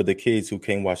do it for the kids who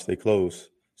can't wash their clothes,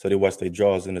 so they wash their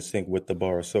jaws in the sink with the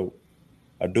bar of soap.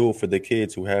 I do it for the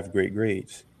kids who have great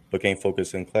grades, but can't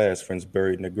focus in class, friends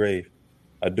buried in the grave.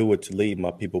 I do it to lead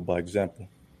my people by example,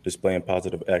 displaying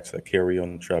positive acts that carry on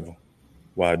and travel.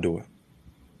 Why I do it.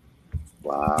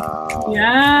 Wow.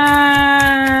 Yes.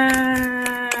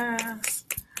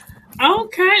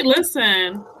 Okay,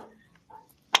 listen.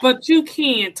 But you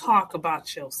can't talk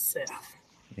about yourself.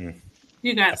 You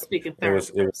got to speak in third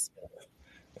person.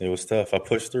 It was tough. I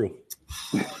pushed through.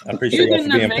 I appreciate you you did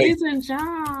for an being patient. amazing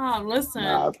job.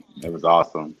 Listen. It was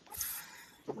awesome.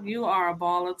 You are a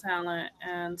ball of talent,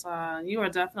 and you are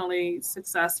definitely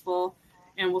successful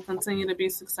and will continue to be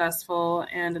successful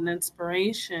and an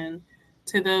inspiration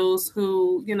to those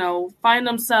who, find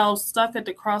themselves stuck at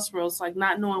the crossroads, like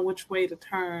not knowing which way to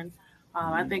turn.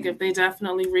 I think if they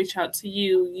definitely reach out to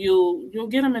you, you'll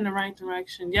get them in the right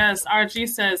direction. Yes, RG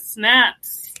says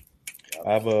snaps.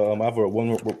 I have a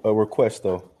request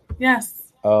though.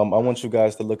 Yes. I want you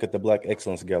guys to look at the Black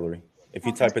Excellence Gallery. If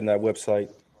you type in that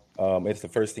website, it's the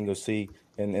first thing you'll see,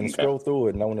 and scroll through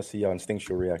it. And I want to see your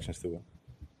instinctual reactions to it.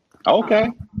 Okay.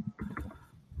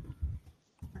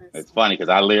 It's funny because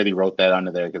I literally wrote that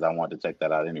under there because I wanted to check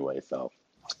that out anyway. So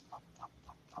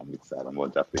I'm excited. I'm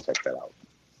going to definitely check that out.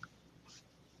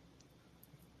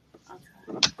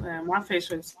 Man, my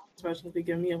facial expression will be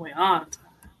giving me away all the time.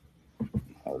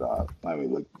 Hold on. Let me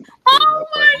look. Oh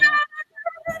my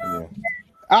God.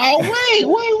 Oh, wait.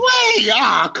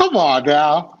 Come on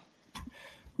now.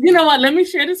 You know what? Let me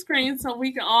share the screen so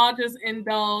we can all just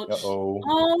indulge. Uh-oh.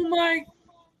 Oh my.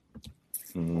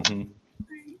 Mm-hmm.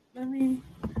 Let me.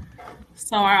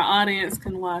 So our audience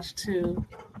can watch too.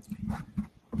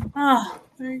 Oh,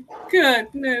 thank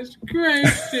goodness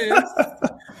gracious.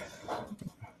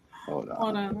 Hold on.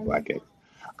 Hold on. Black X.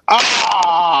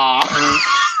 Ah!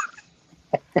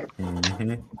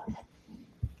 Mm-hmm.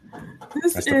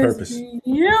 This That's the is purpose.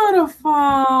 beautiful.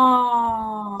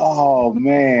 Oh,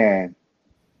 man.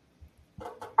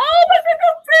 Oh, look at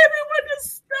the baby with the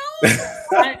stone.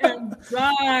 I am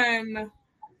done.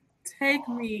 Take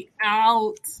me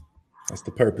out. That's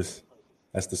the purpose.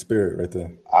 That's the spirit right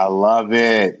there. I love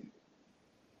it.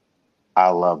 I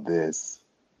love this.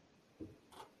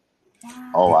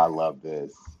 Wow. Oh, I love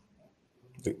this.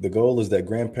 The goal is that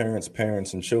grandparents,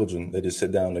 parents, and children, they just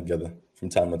sit down together from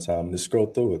time to time and just scroll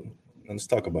through it and let's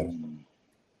talk about it.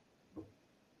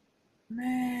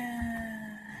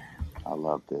 Man. I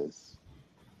love this.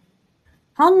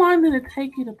 How long did it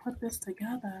take you to put this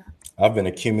together? I've been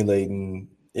accumulating.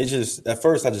 At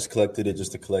first I just collected it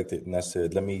just to collect it. And I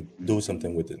said, let me do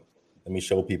something with it. Let me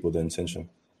show people the intention.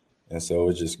 And so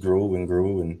it just grew and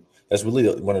grew. And that's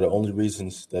really one of the only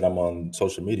reasons that I'm on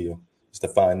social media is to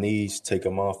find these, take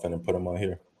them off, and then put them on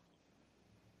here.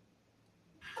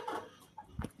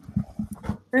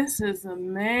 This is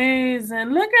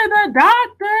amazing. Look at the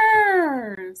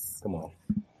doctors. Come on.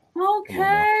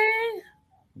 Okay.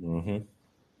 Mm-hmm.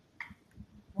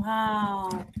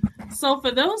 Wow. So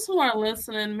for those who are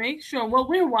listening, make sure what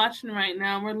we're watching right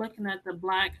now, we're looking at the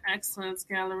Black Excellence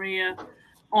Galleria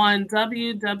on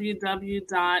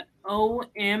www.om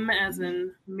as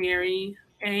in Mary,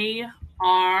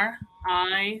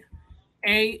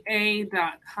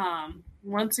 ARIAA.com.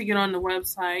 Once you get on the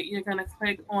website, you're going to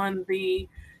click on the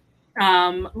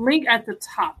link at the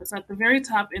top. It's at the very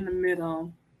top in the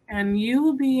middle. And you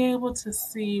will be able to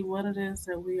see what it is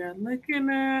that we are looking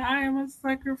at. I am a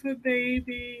sucker for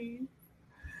babies.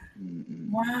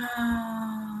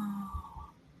 Wow.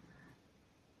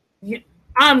 Yeah,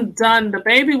 I'm done. The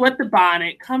baby with the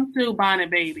bonnet. Come through, bonnet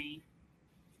baby.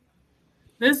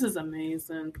 This is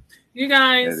amazing. You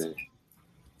guys,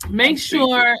 make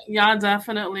sure y'all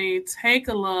definitely take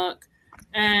a look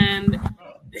and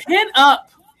hit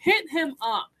him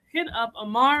up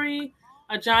Amari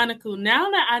Ajanaku. Now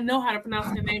that I know how to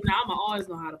pronounce his name, now I'm gonna always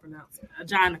know how to pronounce it.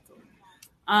 Ajanaku.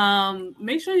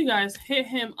 Make sure you guys hit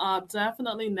him up.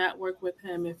 Definitely network with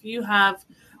him. If you have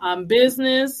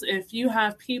business, if you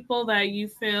have people that you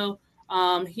feel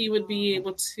He would be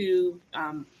able to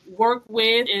work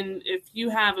with, and if you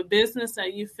have a business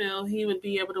that you feel he would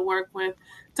be able to work with,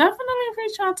 definitely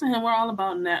reach out to him. We're all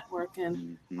about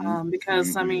networking,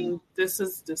 because I mean, this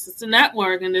is the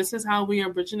network, and this is how we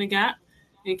are bridging the gap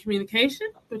in communication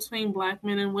between Black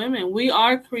men and women. We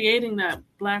are creating that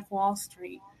Black Wall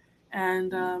Street,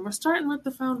 and we're starting with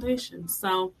the foundation.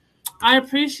 So I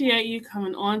appreciate you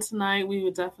coming on tonight. We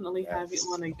would definitely have you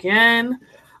on again.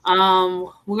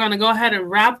 We're going to go ahead and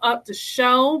wrap up the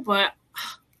show, but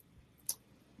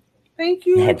thank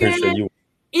you again. I appreciate you.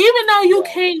 Even though you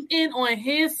came in on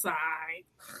his side.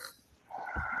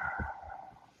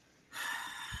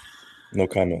 No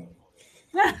comment.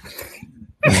 Yeah,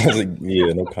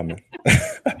 no comment.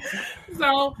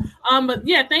 So, but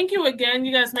yeah, thank you again.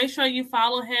 You guys make sure you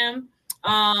follow him.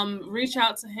 Reach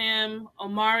out to him,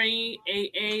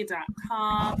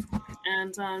 omariaa.com.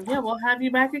 And yeah, we'll have you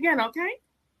back again, okay?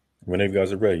 Whenever you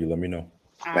guys are ready, you let me know.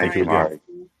 Thank you, Mark.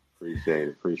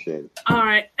 Appreciate it. All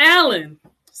right, Alan,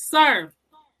 sir.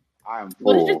 I am full.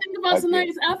 What did you think about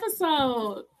tonight's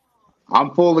episode?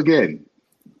 I'm full again.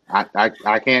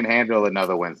 I can't handle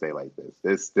another Wednesday like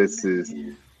this. This is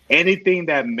anything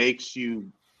that makes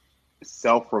you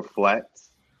self-reflect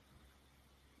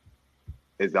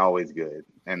is always good.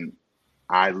 And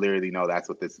I literally know that's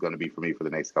what this is going to be for me for the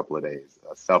next couple of days.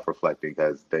 Self-reflecting,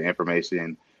 because the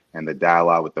information and the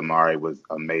dialogue with Amari was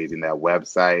amazing. That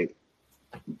website,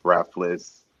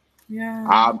 breathless.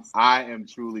 Yeah. I am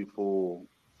truly full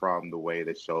from the way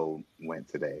the show went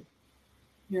today.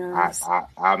 Yes.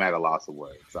 I'm at a loss of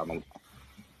words. I'm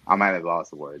at a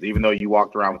loss of words. Even though you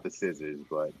walked around with the scissors,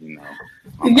 but you know.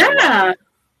 Yeah.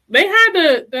 They had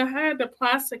the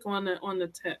plastic on the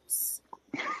tips.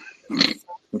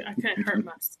 I can't hurt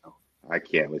myself. I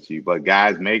can't with you. But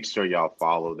guys, make sure y'all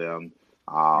follow them.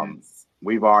 Yes.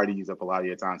 We've already used up a lot of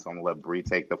your time, so I'm gonna let Bree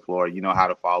take the floor. You know how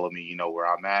to follow me. You know where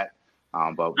I'm at.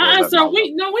 But so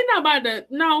we're not about to.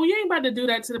 No, you ain't about to do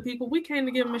that to the people. We came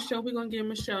to give them a show. We're gonna give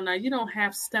them a show. Now you don't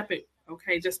half step it,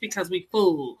 okay? Just because we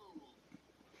fool.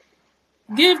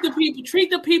 Treat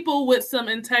the people with some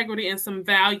integrity and some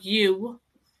value.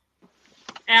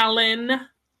 Alan.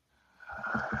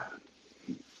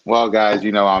 Well, guys,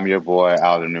 you know I'm your boy,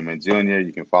 Alden Newman Jr.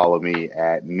 You can follow me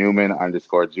at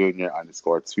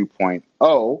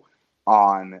Newman_Jr_2.0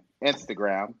 on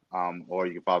Instagram, or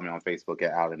you can follow me on Facebook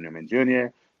at Alden Newman Jr.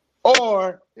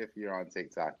 Or if you're on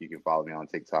TikTok, you can follow me on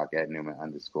TikTok at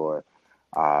Newman_Jr.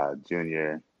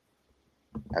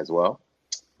 as well.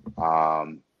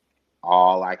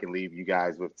 All I can leave you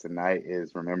guys with tonight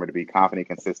is remember to be confident,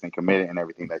 consistent, committed in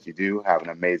everything that you do. Have an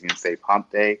amazing, safe hump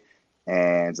day.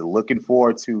 And looking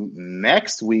forward to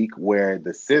next week where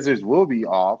the scissors will be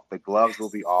off, the gloves will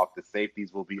be off, the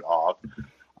safeties will be off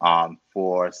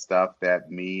for stuff that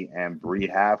me and Bree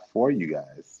have for you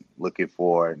guys. Looking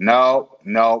for no.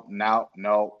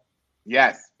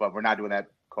 Yes, but we're not doing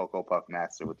that Cocoa Puff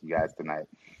Master with you guys tonight.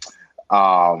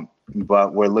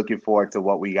 But we're looking forward to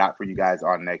what we got for you guys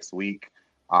on next week.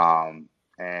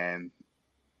 And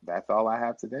that's all I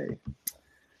have today.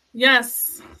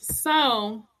 Yes.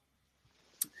 So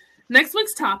next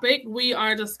week's topic, we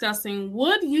are discussing,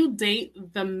 would you date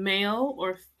the male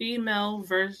or female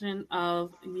version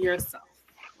of yourself?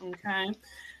 Okay.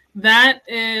 That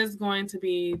is going to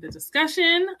be the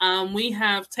discussion. We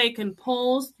have taken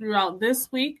polls throughout this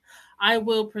week. I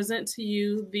will present to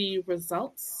you the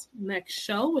results next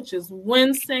show, which is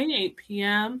Wednesday, 8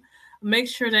 p.m. Make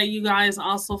sure that you guys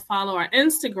also follow our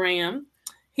Instagram,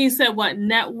 He Said What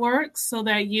Network, so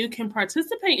that you can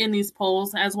participate in these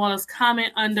polls as well as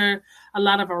comment under a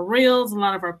lot of our reels, a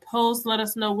lot of our posts. Let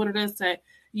us know what it is that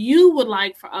you would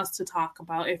like for us to talk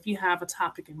about if you have a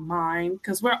topic in mind,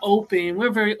 because we're open. We're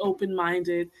very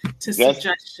open-minded to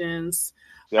suggestions.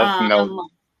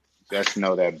 Just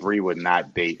know that Bree would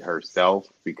not date herself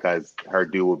because her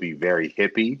dude would be very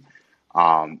hippie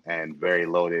and very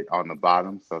loaded on the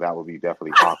bottom. So that would be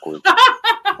definitely awkward.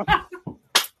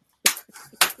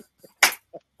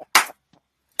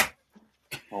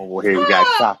 Oh, well, here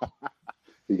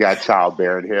you got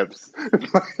childbearing hips.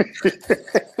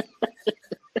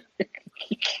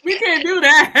 We can't do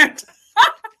that.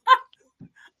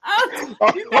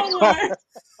 You know what?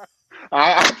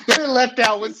 I couldn't let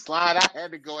that one slide. I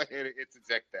had to go ahead and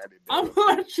interject that in there. I'm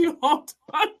gonna let you all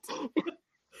talk.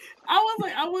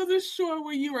 I wasn't sure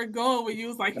where you were going when you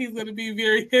was like, he's gonna be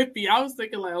very hippie. I was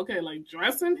thinking like, okay, like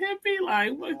dressing hippie,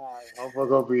 like what?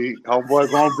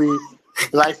 Homeboy gonna be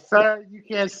like, sir, you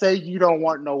can't say you don't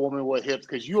want no woman with hips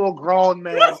because you're a grown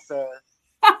man, sir.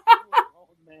 You're a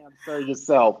grown man, sir,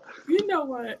 yourself. You know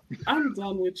what? I'm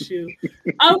done with you.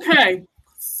 Okay,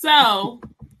 so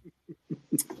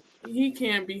He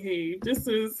can't behave. This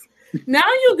is now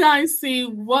you guys see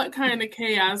what kind of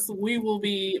chaos we will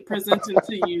be presenting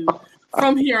to you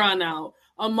from here on out.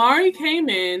 Amari came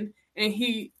in and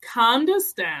he calmed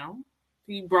us down.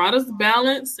 He brought us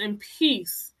balance and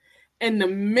peace. And the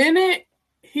minute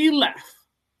he left,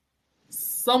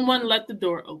 someone let the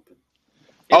door open.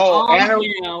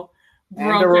 And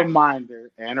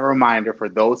a reminder for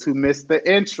those who missed the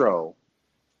intro.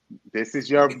 This is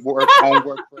your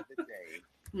homework for the day.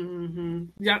 Mm-hmm.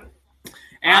 Yep.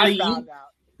 I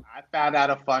found out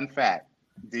a fun fact.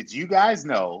 Did you guys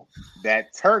know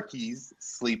that turkeys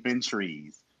sleep in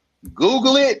trees?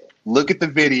 Google it. Look at the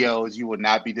videos. You will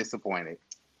not be disappointed.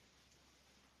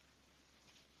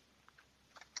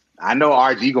 I know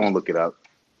RG gonna look it up.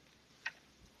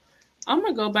 I'm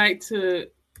gonna go back to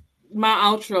my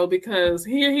outro because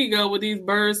here he go with these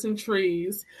birds and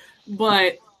trees.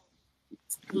 But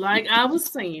like I was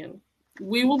saying,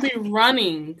 we will be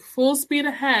running full speed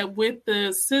ahead with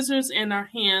the scissors in our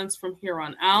hands from here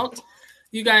on out.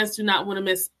 You guys do not want to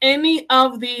miss any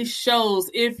of these shows.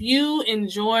 If you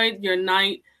enjoyed your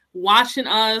night watching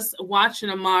us, watching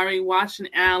Amari, watching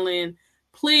Alan,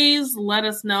 please let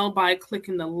us know by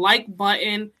clicking the like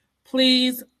button.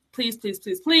 Please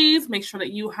make sure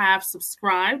that you have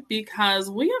subscribed because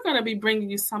we are going to be bringing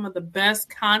you some of the best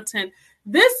content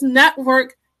this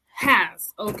network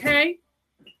has. Okay,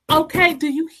 do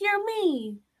you hear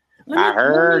me? I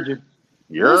heard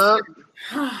you.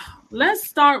 Let's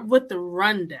start with the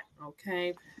rundown,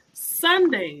 okay?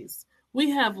 Sundays, we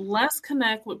have Let's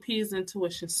Connect with P's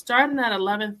Intuition starting at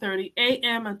 11:30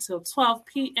 a.m. until 12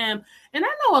 p.m. And I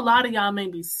know a lot of y'all may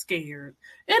be scared.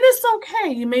 And it's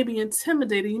okay. You may be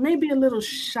intimidated. You may be a little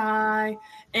shy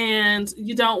and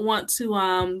you don't want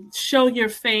to show your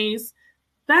face.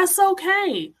 That's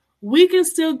okay. We can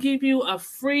still give you a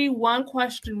free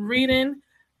one-question reading.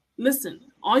 Listen,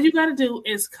 all you got to do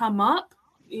is come up.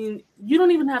 And you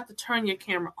don't even have to turn your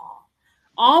camera off.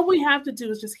 All we have to do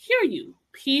is just hear you.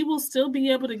 P will still be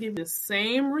able to give you the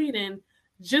same reading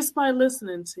just by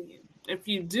listening to you. If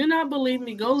you do not believe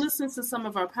me, go listen to some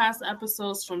of our past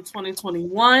episodes from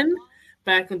 2021,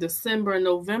 back in December and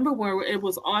November, where it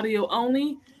was audio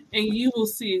only, and you will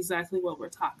see exactly what we're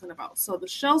talking about. So the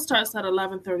show starts at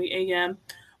 11:30 a.m.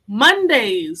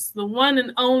 Mondays, the one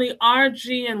and only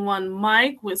RG and one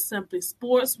Mike with Simply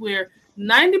Sports, where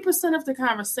 90% of the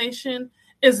conversation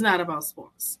is not about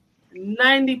sports.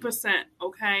 90%,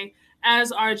 okay?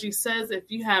 As RG says, if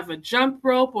you have a jump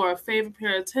rope or a favorite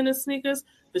pair of tennis sneakers,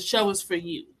 the show is for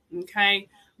you, okay?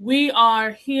 We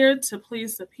are here to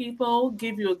please the people,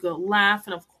 give you a good laugh,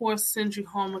 and of course, send you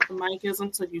home with the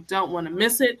Mikeism so you don't want to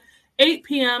miss it. 8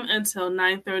 p.m. until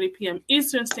 9:30 p.m.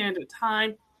 Eastern Standard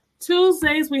Time.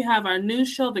 Tuesdays, we have our new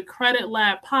show, The Credit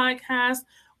Lab Podcast,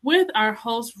 with our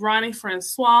host, Ronnie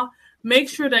Francois. Make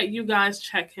sure that you guys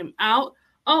check him out.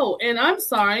 Oh, and I'm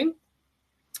sorry.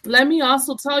 Let me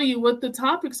also tell you what the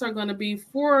topics are going to be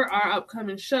for our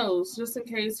upcoming shows, just in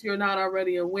case you're not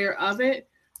already aware of it.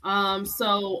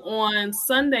 So on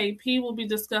Sunday, P will be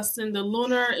discussing the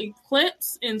lunar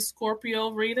eclipse in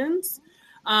Scorpio readings.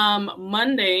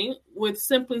 Monday, with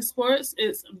Simply Sports,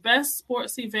 it's Best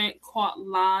Sports Event Caught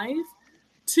Live.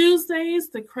 Tuesdays,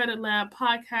 the Credit Lab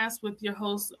Podcast with your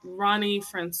host, Ronnie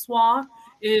Francois,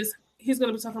 he's going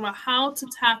to be talking about how to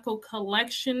tackle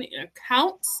collection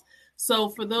accounts. So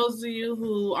for those of you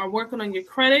who are working on your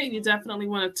credit, you definitely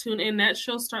want to tune in. That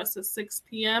show starts at 6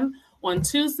 p.m. on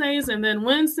Tuesdays. And then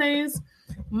Wednesdays,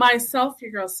 myself, your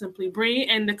girl Simply Bree,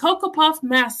 and the Cocoa Puff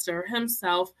Master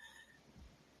himself,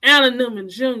 Alan Newman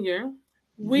Jr.,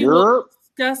 we will be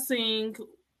discussing,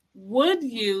 would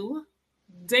you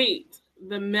date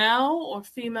the male or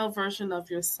female version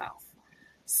of yourself?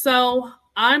 So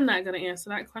I'm not going to answer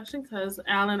that question because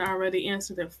Alan already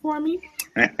answered it for me.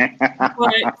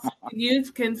 But you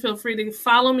can feel free to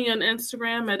follow me on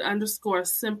Instagram at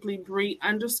 _simplybree_,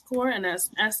 and that's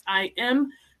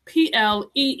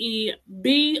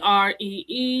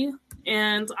SIMPLEEBREE.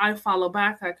 And I follow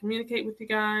back. I communicate with you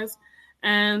guys.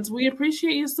 And we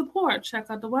appreciate your support. Check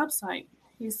out the website,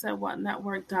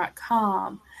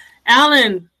 hesaidwhatnetwork.com.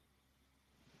 Alan,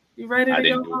 you ready to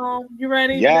go home? You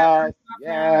ready? Yes.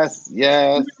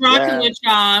 We're rocking with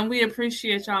y'all, and we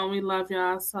appreciate y'all, and we love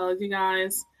y'all. So, you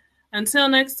guys, until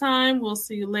next time, we'll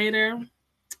see you later.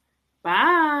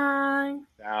 Bye.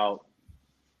 Out.